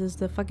Death Eaters,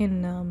 the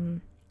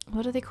fucking,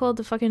 what are they called?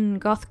 The fucking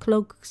goth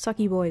cloak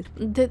sucky boys.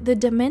 The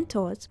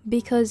Dementors,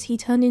 because he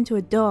turned into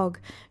a dog.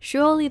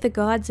 Surely the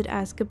guards at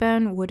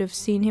Azkaban would have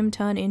seen him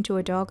turn into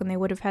a dog, and they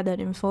would have had that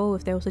info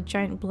if there was a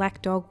giant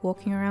black dog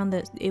walking around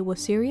that it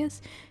was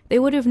Sirius. They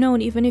would have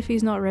known, even if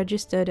he's not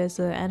registered as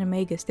an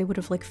animagus, they would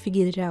have like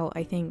figured it out,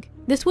 I think.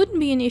 This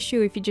wouldn't be an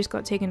issue if you just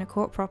got taken to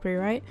court properly,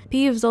 right?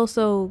 Peeves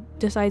also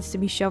decides to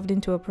be shoved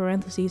into a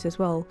parentheses as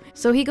well.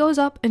 So he goes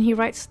up and he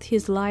writes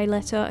his lie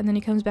letter, and then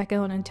he comes back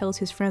out and tells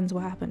his friends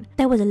what happened.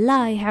 "That was a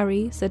lie,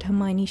 Harry," said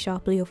Hermione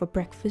sharply over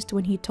breakfast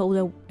when he told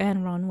her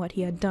and Ron what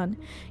he had done.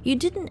 "You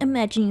didn't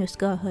imagine your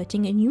scar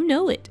hurting, and you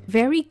know it.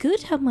 Very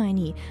good,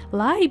 Hermione.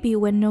 Lie be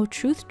when no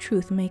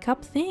truth make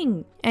up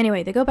thing."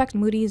 Anyway, they go back to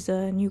Moody's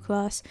new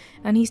class,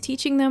 and he's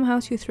teaching them how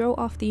to throw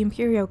off the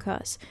Imperio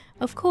curse.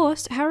 Of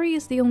course, Harry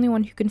is the only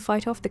one who can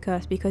fight off the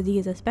curse because he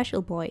is a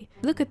special boy.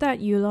 "Look at that,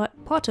 you lot.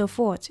 Potter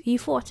fought. He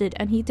fought it,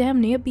 and he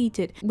damn near beat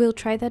it. We'll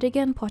try that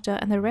again, Potter,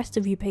 and the rest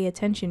of you pay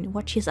attention.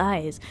 Watch his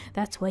eyes.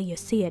 That's where you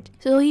see it."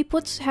 So he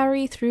puts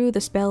Harry through the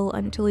spell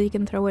until he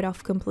can throw it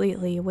off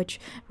completely, which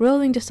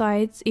Rowling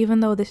decides, even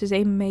though this is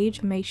a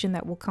major information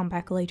that will come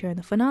back later in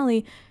the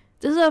finale,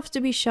 deserves to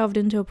be shoved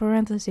into a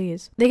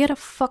parentheses. They get a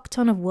fuck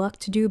ton of work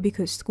to do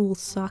because schools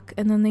suck,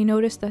 and then they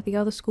notice that the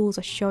other schools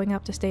are showing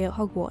up to stay at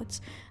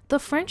Hogwarts. The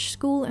French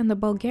school and the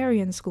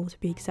Bulgarian school, to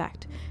be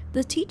exact.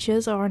 The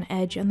teachers are on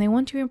edge and they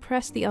want to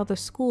impress the other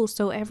schools,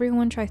 so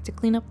everyone tries to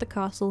clean up the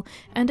castle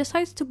and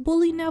decides to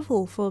bully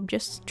Neville for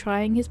just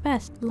trying his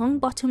best.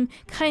 "Longbottom,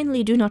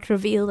 kindly do not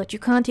reveal that you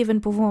can't even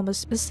perform a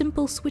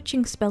simple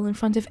switching spell in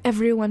front of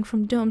everyone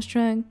from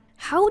Durmstrang."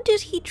 How did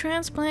he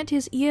transplant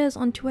his ears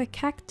onto a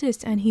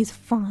cactus and he's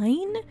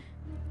fine?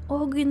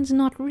 Organs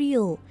not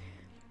real.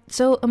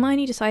 So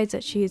Hermione decides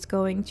that she is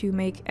going to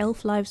make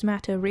Elf Lives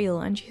Matter real,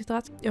 and she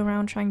starts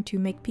around trying to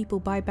make people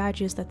buy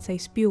badges that say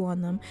spew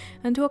on them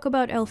and talk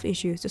about elf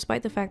issues,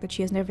 despite the fact that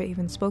she has never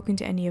even spoken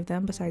to any of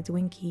them besides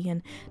Winky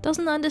and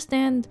doesn't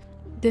understand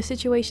the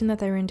situation that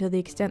they're in to the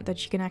extent that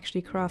she can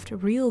actually craft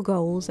real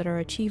goals that are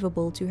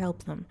achievable to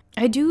help them.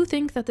 I do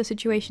think that the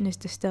situation is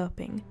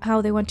disturbing,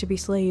 how they want to be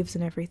slaves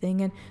and everything,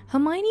 and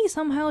Hermione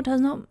somehow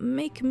does not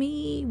make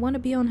me want to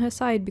be on her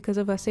side because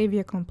of her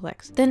savior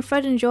complex. Then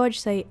Fred and George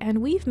say,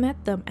 "And we've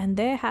met them and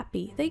they're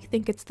happy. They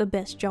think it's the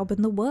best job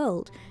in the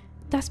world."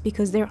 "That's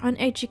because they're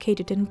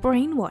uneducated and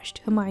brainwashed,"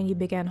 Hermione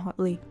began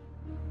hotly.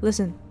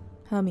 "Listen,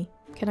 Hermie.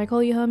 Can I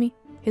call you Hermie?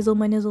 Hizzle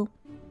my nizzle?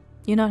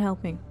 You're not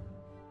helping.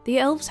 The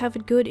elves have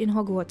it good in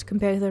Hogwarts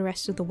compared to the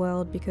rest of the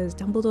world because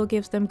Dumbledore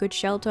gives them good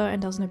shelter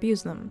and doesn't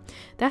abuse them.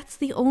 That's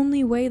the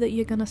only way that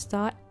you're gonna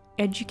start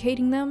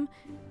educating them.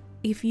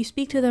 If you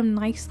speak to them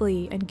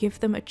nicely and give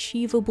them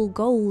achievable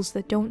goals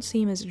that don't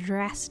seem as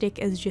drastic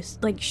as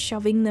just like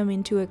shoving them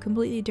into a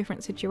completely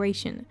different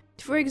situation.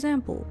 For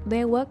example,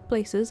 their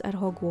workplaces at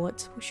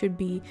Hogwarts should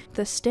be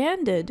the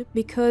standard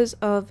because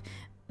of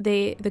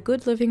the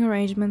good living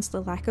arrangements,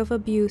 the lack of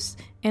abuse,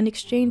 in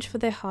exchange for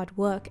their hard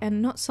work,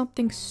 and not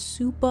something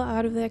super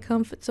out of their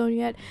comfort zone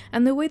yet.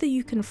 And the way that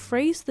you can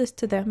phrase this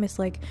to them is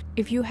like,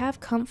 if you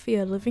have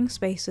comfier living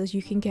spaces,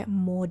 you can get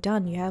more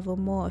done. You have a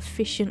more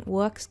efficient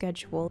work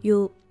schedule.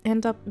 You'll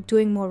end up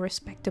doing more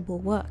respectable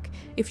work.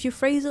 If you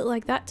phrase it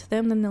like that to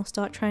them, then they'll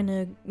start trying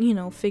to,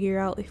 figure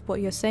out if what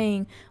you're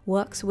saying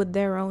works with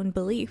their own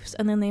beliefs,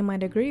 and then they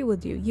might agree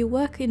with you. You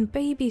work in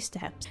baby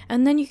steps,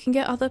 and then you can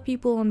get other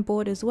people on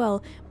board as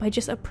well by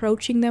just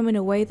approaching them in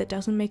a way that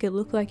doesn't make it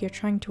look like you're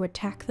trying to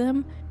attack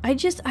them.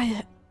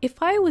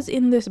 If I was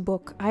in this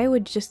book, I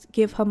would just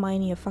give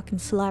Hermione a fucking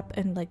slap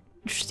and like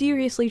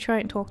seriously try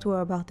and talk to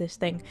her about this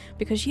thing,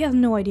 because she has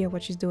no idea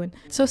what she's doing.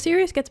 So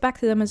Sirius gets back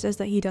to them and says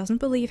that he doesn't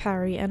believe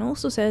Harry, and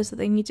also says that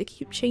they need to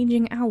keep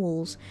changing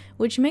owls,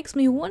 which makes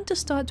me want to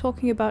start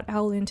talking about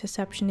owl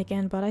interception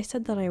again, but I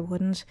said that I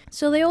wouldn't.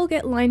 So they all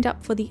get lined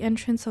up for the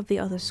entrance of the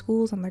other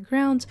schools on the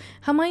grounds.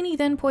 Hermione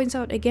then points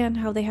out again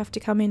how they have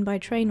to come in by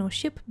train or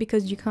ship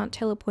because you can't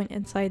teleport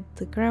inside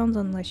the grounds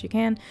unless you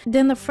can.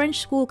 Then the French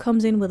school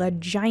comes in with a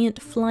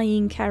giant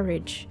flying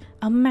carriage.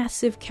 A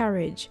massive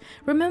carriage.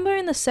 Remember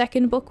in the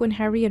second book when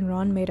Harry and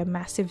Ron made a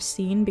massive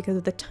scene because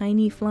of the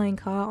tiny flying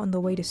car on the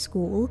way to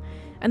school?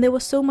 And there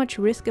was so much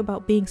risk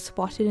about being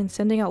spotted and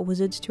sending out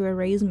wizards to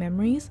erase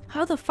memories?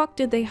 How the fuck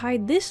did they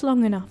hide this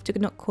long enough to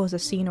not cause a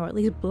scene or at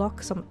least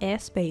block some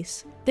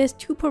airspace? There's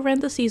 2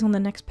 parentheses on the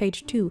next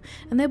page too,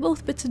 and they're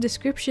both bits of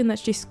description that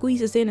she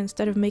squeezes in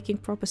instead of making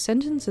proper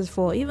sentences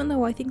for, even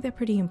though I think they're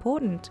pretty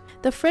important.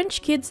 The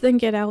French kids then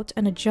get out,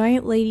 and a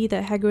giant lady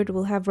that Hagrid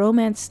will have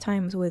romance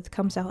times with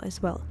comes out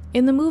as well.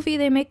 In the movie,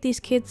 they make these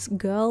kids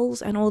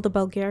girls and all the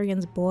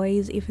Bulgarians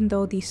boys, even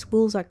though these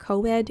schools are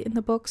co-ed in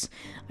the books.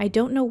 I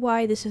don't know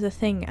why this is a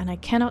thing, and I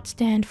cannot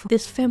stand for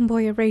this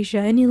femboy erasure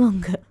any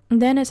longer.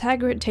 And then as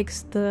Hagrid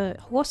takes the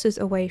horses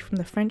away from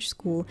the French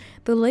school,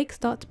 the lake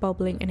starts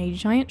bubbling and a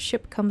giant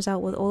ship comes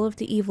out with all of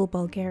the evil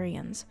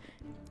Bulgarians.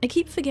 I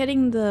keep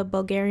forgetting the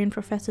Bulgarian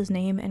professor's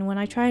name, and when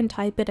I try and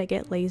type it I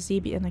get lazy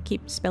and I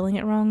keep spelling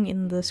it wrong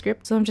in the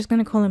script, so I'm just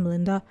gonna call him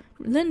Linda.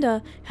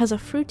 Linda has a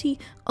fruity,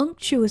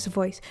 unctuous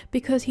voice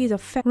because he's a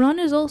Ron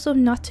is also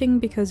nutting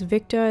because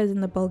Victor is in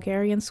the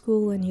Bulgarian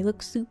school and he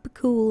looks super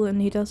cool and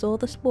he does all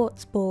the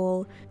sports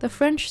ball. The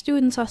French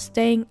students are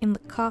staying in the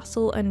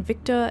castle and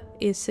Victor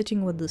is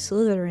sitting with the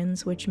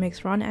Slytherins, which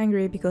makes Ron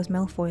angry because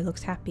Malfoy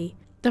looks happy.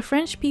 The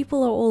French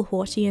people are all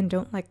haughty and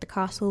don't like the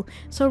castle,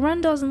 so Ron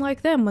doesn't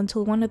like them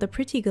until one of the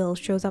pretty girls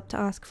shows up to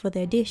ask for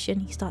their dish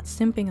and he starts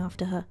simping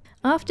after her.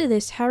 After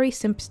this, Harry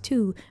simps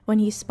too when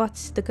he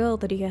spots the girl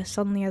that he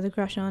suddenly has a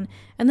crush on,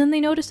 and then they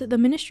notice that the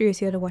Ministry is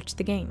here to watch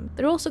the game.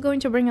 They're also going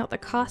to bring out the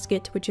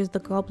casket, which is the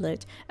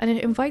Goblet, and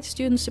it invites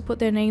students to put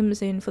their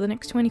names in for the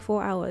next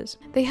 24 hours.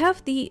 They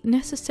have the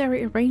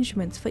necessary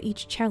arrangements for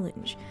each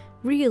challenge.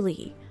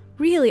 Really,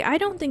 I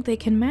don't think they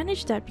can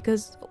manage that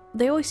because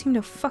they always seem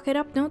to fuck it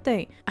up, don't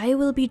they? I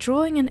will be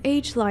drawing an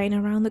age line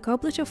around the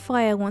Goblet of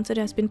Fire once it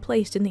has been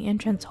placed in the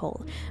entrance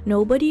hall.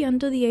 Nobody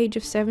under the age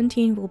of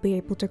 17 will be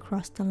able to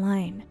cross the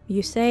line.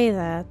 You say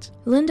that.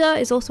 Linda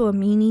is also a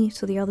meanie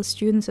to the other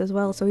students as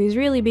well, so he's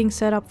really being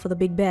set up for the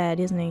big bad,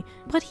 isn't he?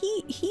 But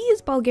he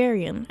is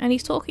Bulgarian, and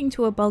he's talking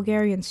to a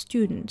Bulgarian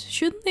student.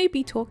 Shouldn't they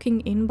be talking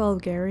in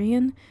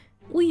Bulgarian?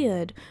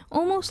 Weird.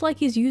 Almost like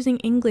he's using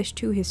English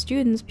to his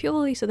students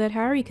purely so that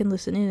Harry can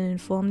listen in and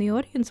inform the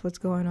audience what's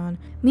going on.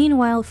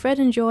 Meanwhile, Fred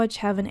and George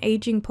have an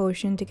aging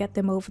potion to get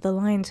them over the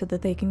line so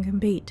that they can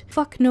compete.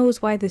 Fuck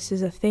knows why this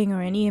is a thing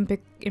or any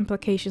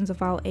implications of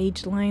how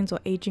age lines or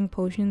aging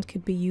potions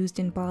could be used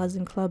in bars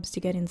and clubs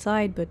to get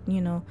inside, but you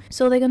know.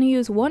 So they're gonna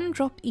use 1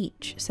 drop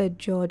each, said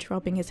George,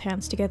 rubbing his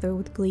hands together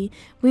with glee.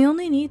 We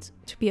only need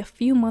to be a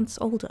few months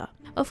older.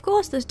 Of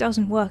course this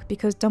doesn't work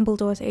because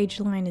Dumbledore's age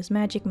line is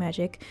magic,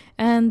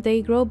 and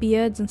they grow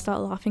beards and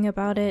start laughing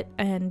about it,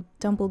 and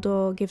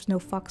Dumbledore gives no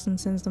fucks and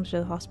sends them to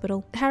the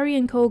hospital. Harry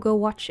and Co go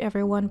watch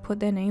everyone put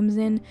their names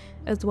in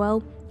as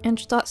well, and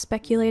start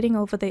speculating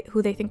over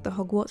who they think the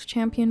Hogwarts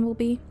champion will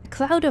be. A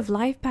cloud of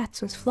live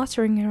bats was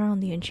fluttering around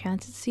the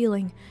enchanted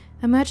ceiling.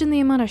 Imagine the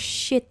amount of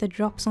shit that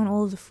drops on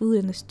all of the food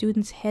in the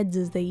students' heads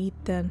as they eat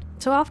then.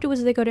 So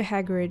afterwards they go to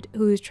Hagrid,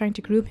 who is trying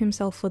to group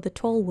himself for the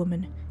tall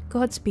woman.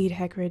 Godspeed,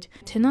 Hagrid.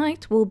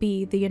 Tonight will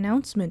be the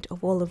announcement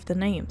of all of the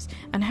names,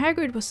 and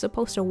Hagrid was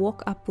supposed to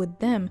walk up with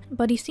them,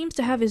 but he seems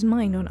to have his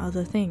mind on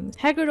other things.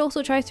 Hagrid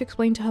also tries to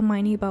explain to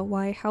Hermione about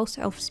why house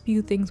elf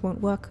spew things won't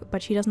work,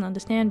 but she doesn't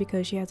understand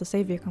because she has a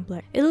savior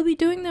complex. It'll be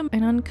doing them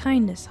an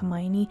unkindness,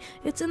 Hermione.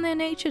 It's in their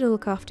nature to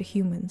look after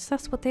humans.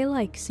 That's what they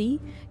like, see?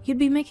 You'd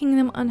be making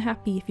them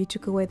unhappy if you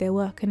took away their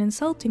work and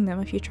insulting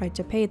them if you tried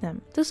to pay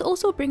them. This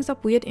also brings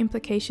up weird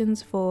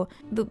implications for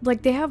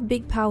they have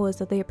big powers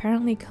that they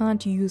apparently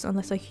can't use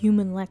unless a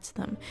human lets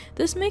them.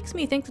 This makes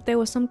me think that there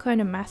was some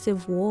kind of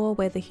massive war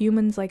where the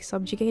humans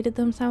subjugated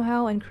them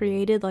somehow and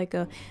created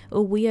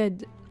a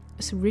weird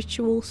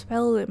ritual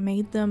spell that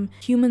made them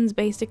humans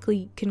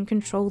basically can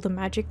control the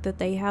magic that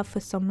they have for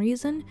some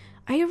reason.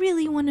 I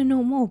really want to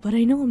know more, but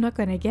I know I'm not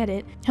gonna get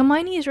it.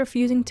 Hermione is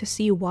refusing to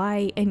see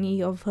why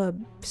any of her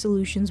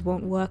solutions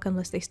won't work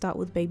unless they start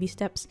with baby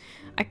steps.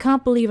 I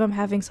can't believe I'm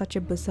having such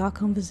a bizarre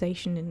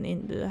conversation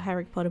in the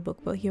Harry Potter book,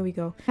 but here we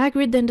go.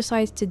 Hagrid then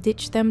decides to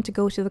ditch them to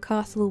go to the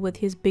castle with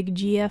his big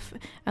GF,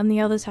 and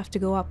the others have to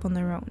go up on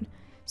their own.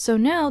 So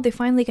now they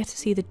finally get to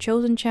see the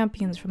chosen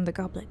champions from the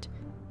Goblet.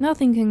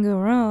 Nothing can go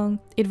wrong.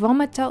 It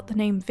vomits out the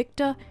name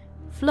Victor,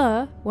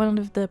 Fleur, one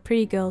of the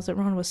pretty girls that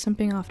Ron was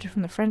simping after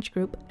from the French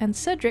group, and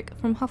Cedric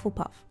from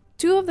Hufflepuff.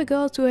 2 of the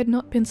girls who had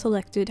not been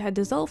selected had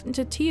dissolved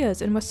into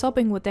tears and were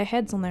sobbing with their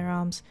heads on their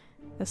arms.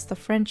 That's the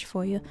French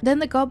for you. Then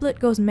the Goblet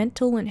goes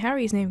mental and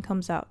Harry's name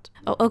comes out.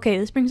 Oh, okay,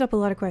 this brings up a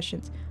lot of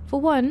questions. For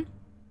one,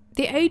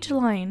 the age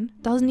line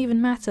doesn't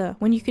even matter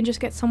when you can just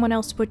get someone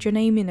else to put your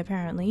name in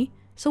apparently.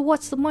 So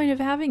what's the point of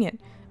having it?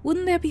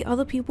 Wouldn't there be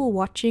other people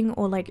watching,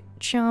 or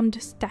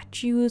charmed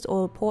statues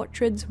or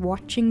portraits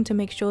watching to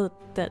make sure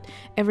that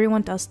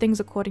everyone does things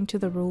according to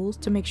the rules,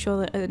 to make sure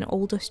that an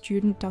older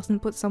student doesn't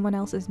put someone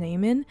else's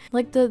name in?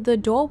 The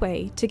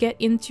doorway to get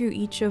into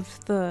each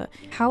of the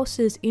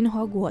houses in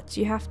Hogwarts,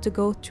 you have to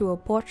go to a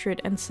portrait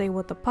and say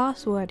what the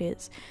password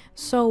is.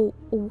 So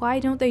why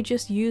don't they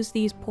just use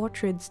these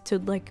portraits to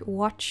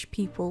watch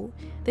people?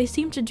 They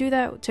seem to do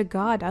that to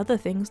guard other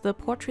things. The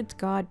portraits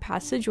guard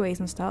passageways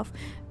and stuff.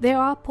 There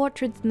are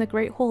portraits in the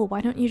Great Hall.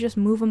 Why don't you just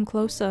move them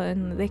closer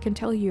and they can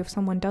tell you if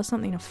someone does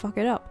something to fuck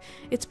it up?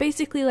 It's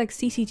basically like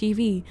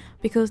CCTV,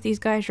 because these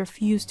guys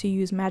refuse to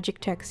use magic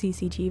tech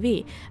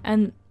CCTV,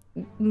 and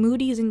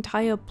Moody's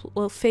entire,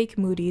 fake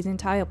Moody's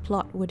entire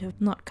plot would have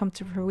not come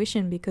to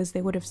fruition because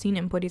they would have seen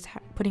him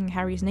putting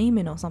Harry's name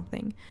in or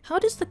something. How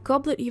does the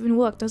goblet even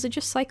work? Does it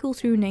just cycle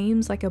through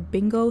names like a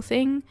bingo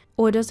thing?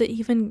 Or does it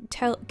even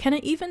can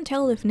it even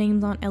tell if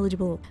names aren't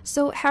eligible?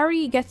 So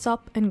Harry gets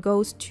up and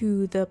goes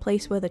to the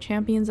place where the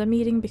champions are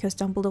meeting because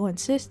Dumbledore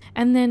insists,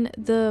 and then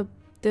the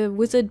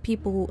wizard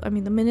people,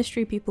 the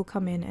ministry people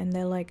come in and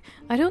they're like,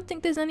 I don't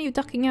think there's any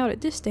ducking out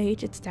at this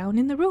stage, it's down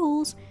in the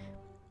rules.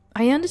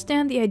 I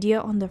understand the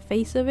idea on the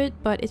face of it,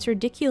 but it's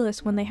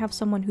ridiculous when they have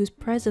someone whose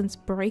presence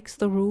breaks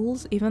the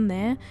rules, even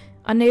there,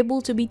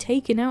 unable to be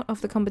taken out of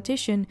the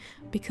competition,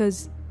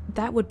 because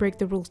that would break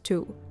the rules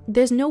too.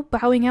 There's no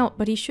bowing out,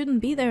 but he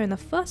shouldn't be there in the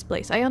first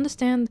place. I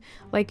understand,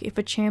 like, if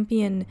a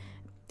champion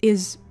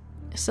is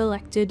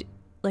selected,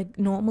 like,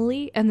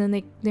 normally, and then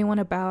they want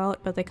to bow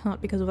out, but they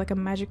can't because of, like, a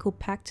magical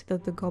pact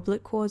that the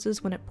goblet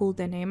causes when it pulled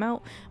their name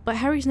out, but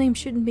Harry's name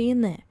shouldn't be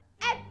in there.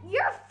 And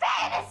your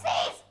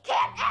fantasies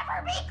can't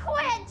ever be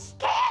quenched,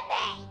 can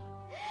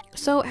they?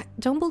 So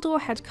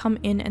Dumbledore had come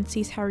in and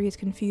sees Harry is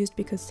confused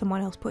because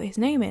someone else put his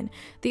name in.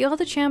 The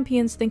other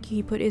champions think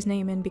he put his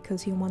name in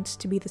because he wants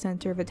to be the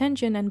center of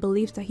attention and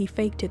believes that he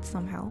faked it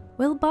somehow.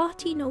 Well,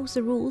 Barty knows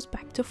the rules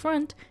back to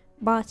front.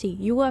 Barty,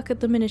 you work at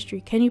the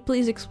ministry, can you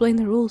please explain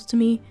the rules to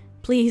me?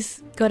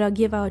 Please, gotta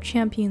give our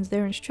champions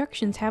their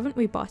instructions, haven't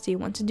we, Barty?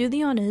 Want to do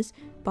the honors?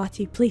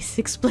 Barty, please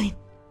explain.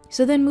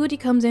 So then Moody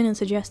comes in and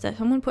suggests that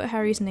someone put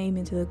Harry's name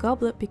into the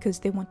goblet because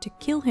they want to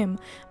kill him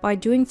by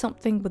doing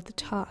something with the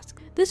task.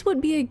 This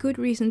would be a good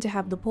reason to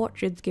have the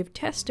portraits give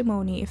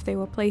testimony if they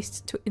were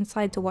placed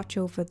inside to watch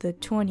over the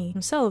tourney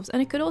themselves,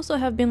 and it could also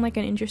have been like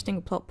an interesting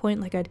plot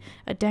point, like a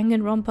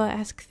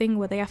Danganronpa-esque thing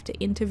where they have to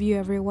interview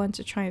everyone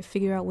to try and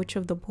figure out which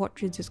of the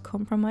portraits is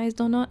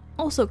compromised or not.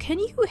 Also, can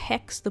you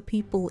hex the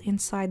people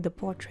inside the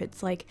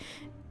portraits? Like,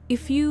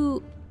 if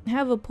you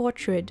have a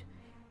portrait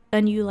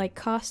and you like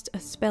cast a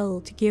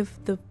spell to give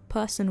the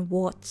person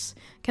warts,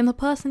 can the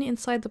person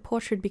inside the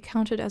portrait be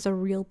counted as a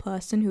real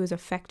person who is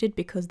affected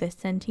because they're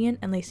sentient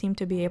and they seem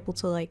to be able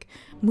to like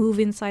move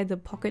inside the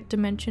pocket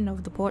dimension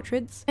of the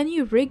portraits? Can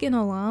you rig an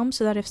alarm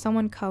so that if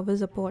someone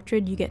covers a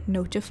portrait you get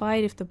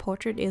notified if the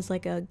portrait is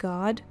like a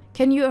guard?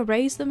 Can you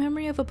erase the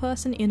memory of a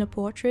person in a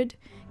portrait?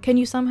 Can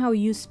you somehow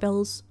use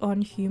spells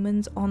on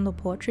humans on the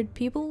portrait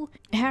people?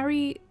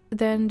 Harry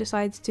then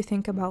decides to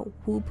think about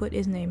who put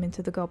his name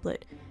into the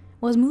goblet.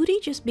 Was Moody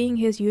just being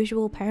his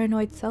usual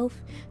paranoid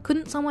self?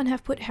 Couldn't someone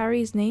have put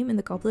Harry's name in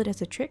the goblet as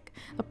a trick?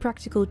 A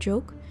practical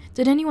joke?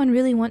 Did anyone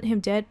really want him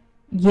dead?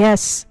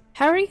 Yes!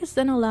 Harry is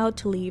then allowed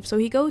to leave, so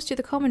he goes to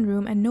the common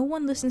room and no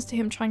one listens to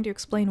him trying to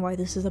explain why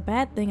this is a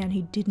bad thing and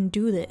he didn't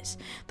do this.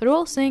 They're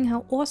all saying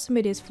how awesome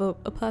it is for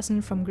a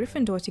person from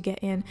Gryffindor to get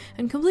in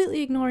and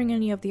completely ignoring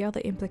any of the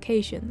other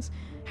implications.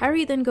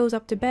 Harry then goes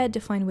up to bed to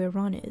find where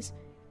Ron is.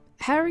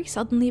 Harry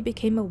suddenly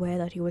became aware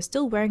that he was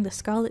still wearing the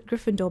Scarlet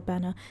Gryffindor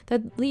banner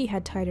that Lee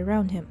had tied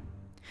around him.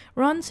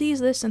 Ron sees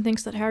this and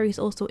thinks that Harry's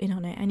also in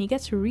on it, and he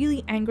gets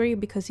really angry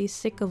because he's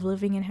sick of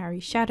living in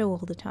Harry's shadow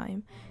all the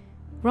time.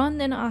 Ron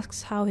then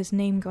asks how his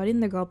name got in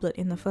the goblet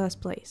in the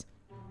first place.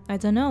 I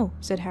don't know,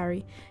 said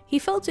Harry. He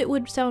felt it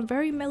would sound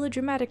very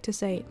melodramatic to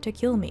say, to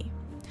kill me.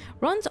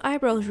 Ron's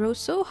eyebrows rose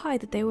so high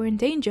that they were in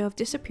danger of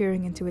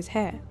disappearing into his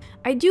hair.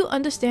 I do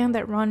understand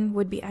that Ron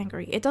would be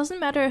angry. It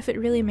doesn't matter if it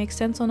really makes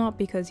sense or not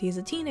because he's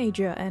a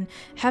teenager, and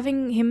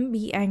having him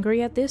be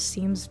angry at this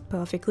seems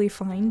perfectly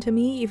fine to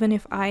me, even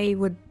if I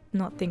would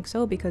not think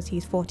so because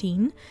he's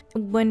 14.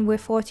 When we're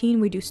 14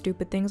 we do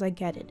stupid things, I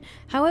get it.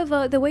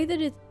 However, the way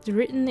that it's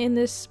written in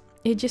this,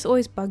 it just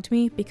always bugged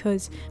me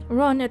because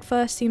Ron at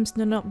first seems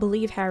to not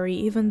believe Harry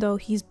even though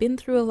he's been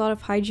through a lot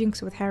of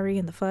hijinks with Harry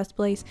in the first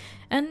place,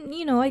 and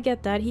you know, I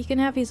get that, he can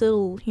have his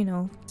little, you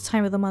know,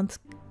 time of the month,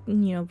 you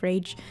know,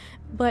 rage,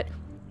 but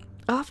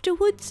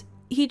afterwards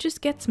he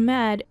just gets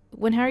mad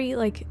when Harry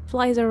like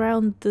flies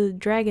around the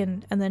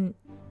dragon and then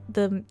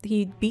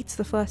he beats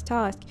the first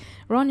task.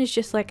 Ron is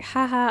just like,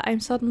 haha, I'm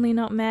suddenly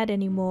not mad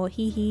anymore,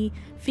 hee hee,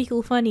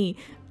 fecal funny,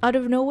 out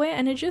of nowhere,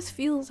 and it just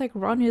feels like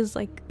Ron is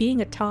like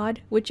being a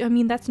Todd, which I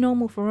mean that's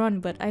normal for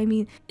Ron, but I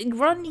mean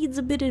Ron needs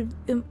a bit of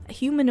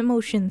human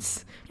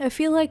emotions. I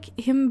feel like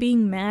him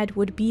being mad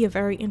would be a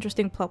very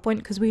interesting plot point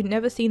because we've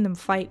never seen them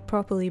fight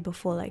properly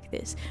before like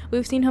this.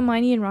 We've seen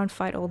Hermione and Ron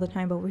fight all the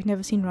time, but we've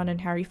never seen Ron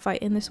and Harry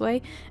fight in this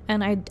way,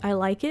 and I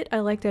like it. I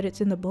like that it's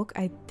in the book.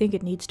 I think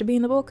it needs to be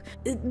in the book.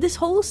 This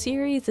whole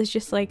series is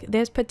just like,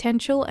 there's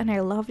potential and I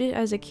loved it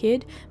as a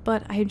kid,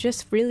 but I'm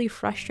just really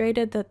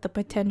frustrated that the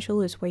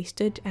potential is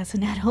wasted as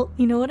an adult,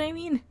 you know what I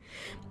mean?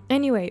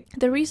 Anyway,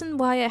 the reason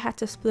why I had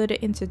to split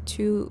it into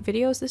 2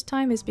 videos this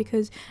time is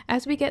because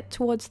as we get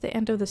towards the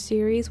end of the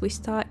series, we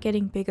start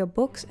getting bigger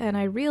books, and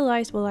I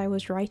realized while I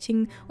was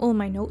writing all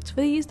my notes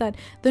for these that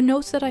the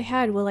notes that I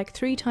had were like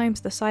 3 times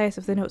the size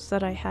of the notes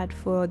that I had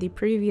for the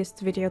previous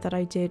video that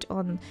I did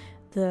on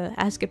the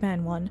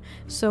Azkaban one,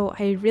 so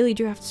I really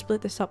do have to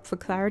split this up for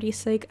clarity's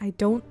sake. I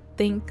don't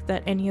think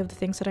that any of the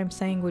things that I'm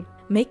saying would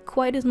make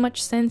quite as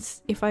much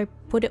sense if I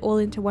put it all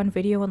into one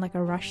video in like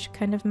a rushed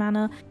kind of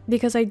manner,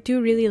 because I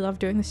do really love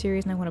doing the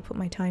series and I want to put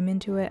my time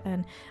into it,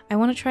 and I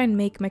want to try and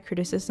make my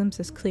criticisms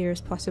as clear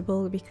as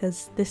possible,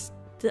 because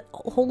the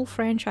whole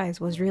franchise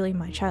was really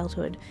my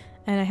childhood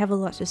and I have a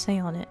lot to say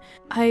on it.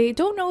 I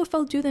don't know if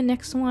I'll do the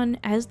next one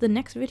as the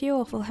next video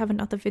or if I'll have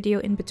another video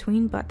in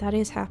between, but that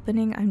is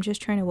happening. I'm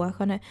just trying to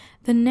work on it.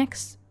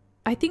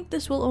 I think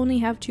this will only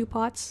have 2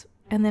 parts,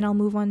 and then I'll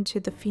move on to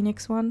the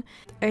Phoenix one.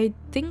 I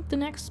think the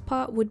next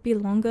part would be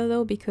longer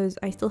though, because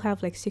I still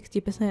have like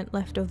 60%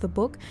 left of the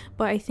book,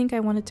 but I think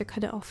I wanted to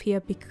cut it off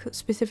here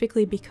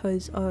specifically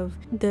because of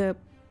the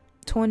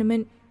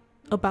tournament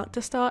about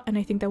to start, and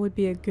I think that would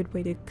be a good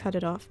way to cut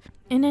it off.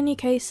 In any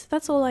case,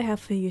 that's all I have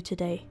for you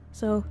today,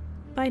 so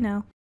bye now.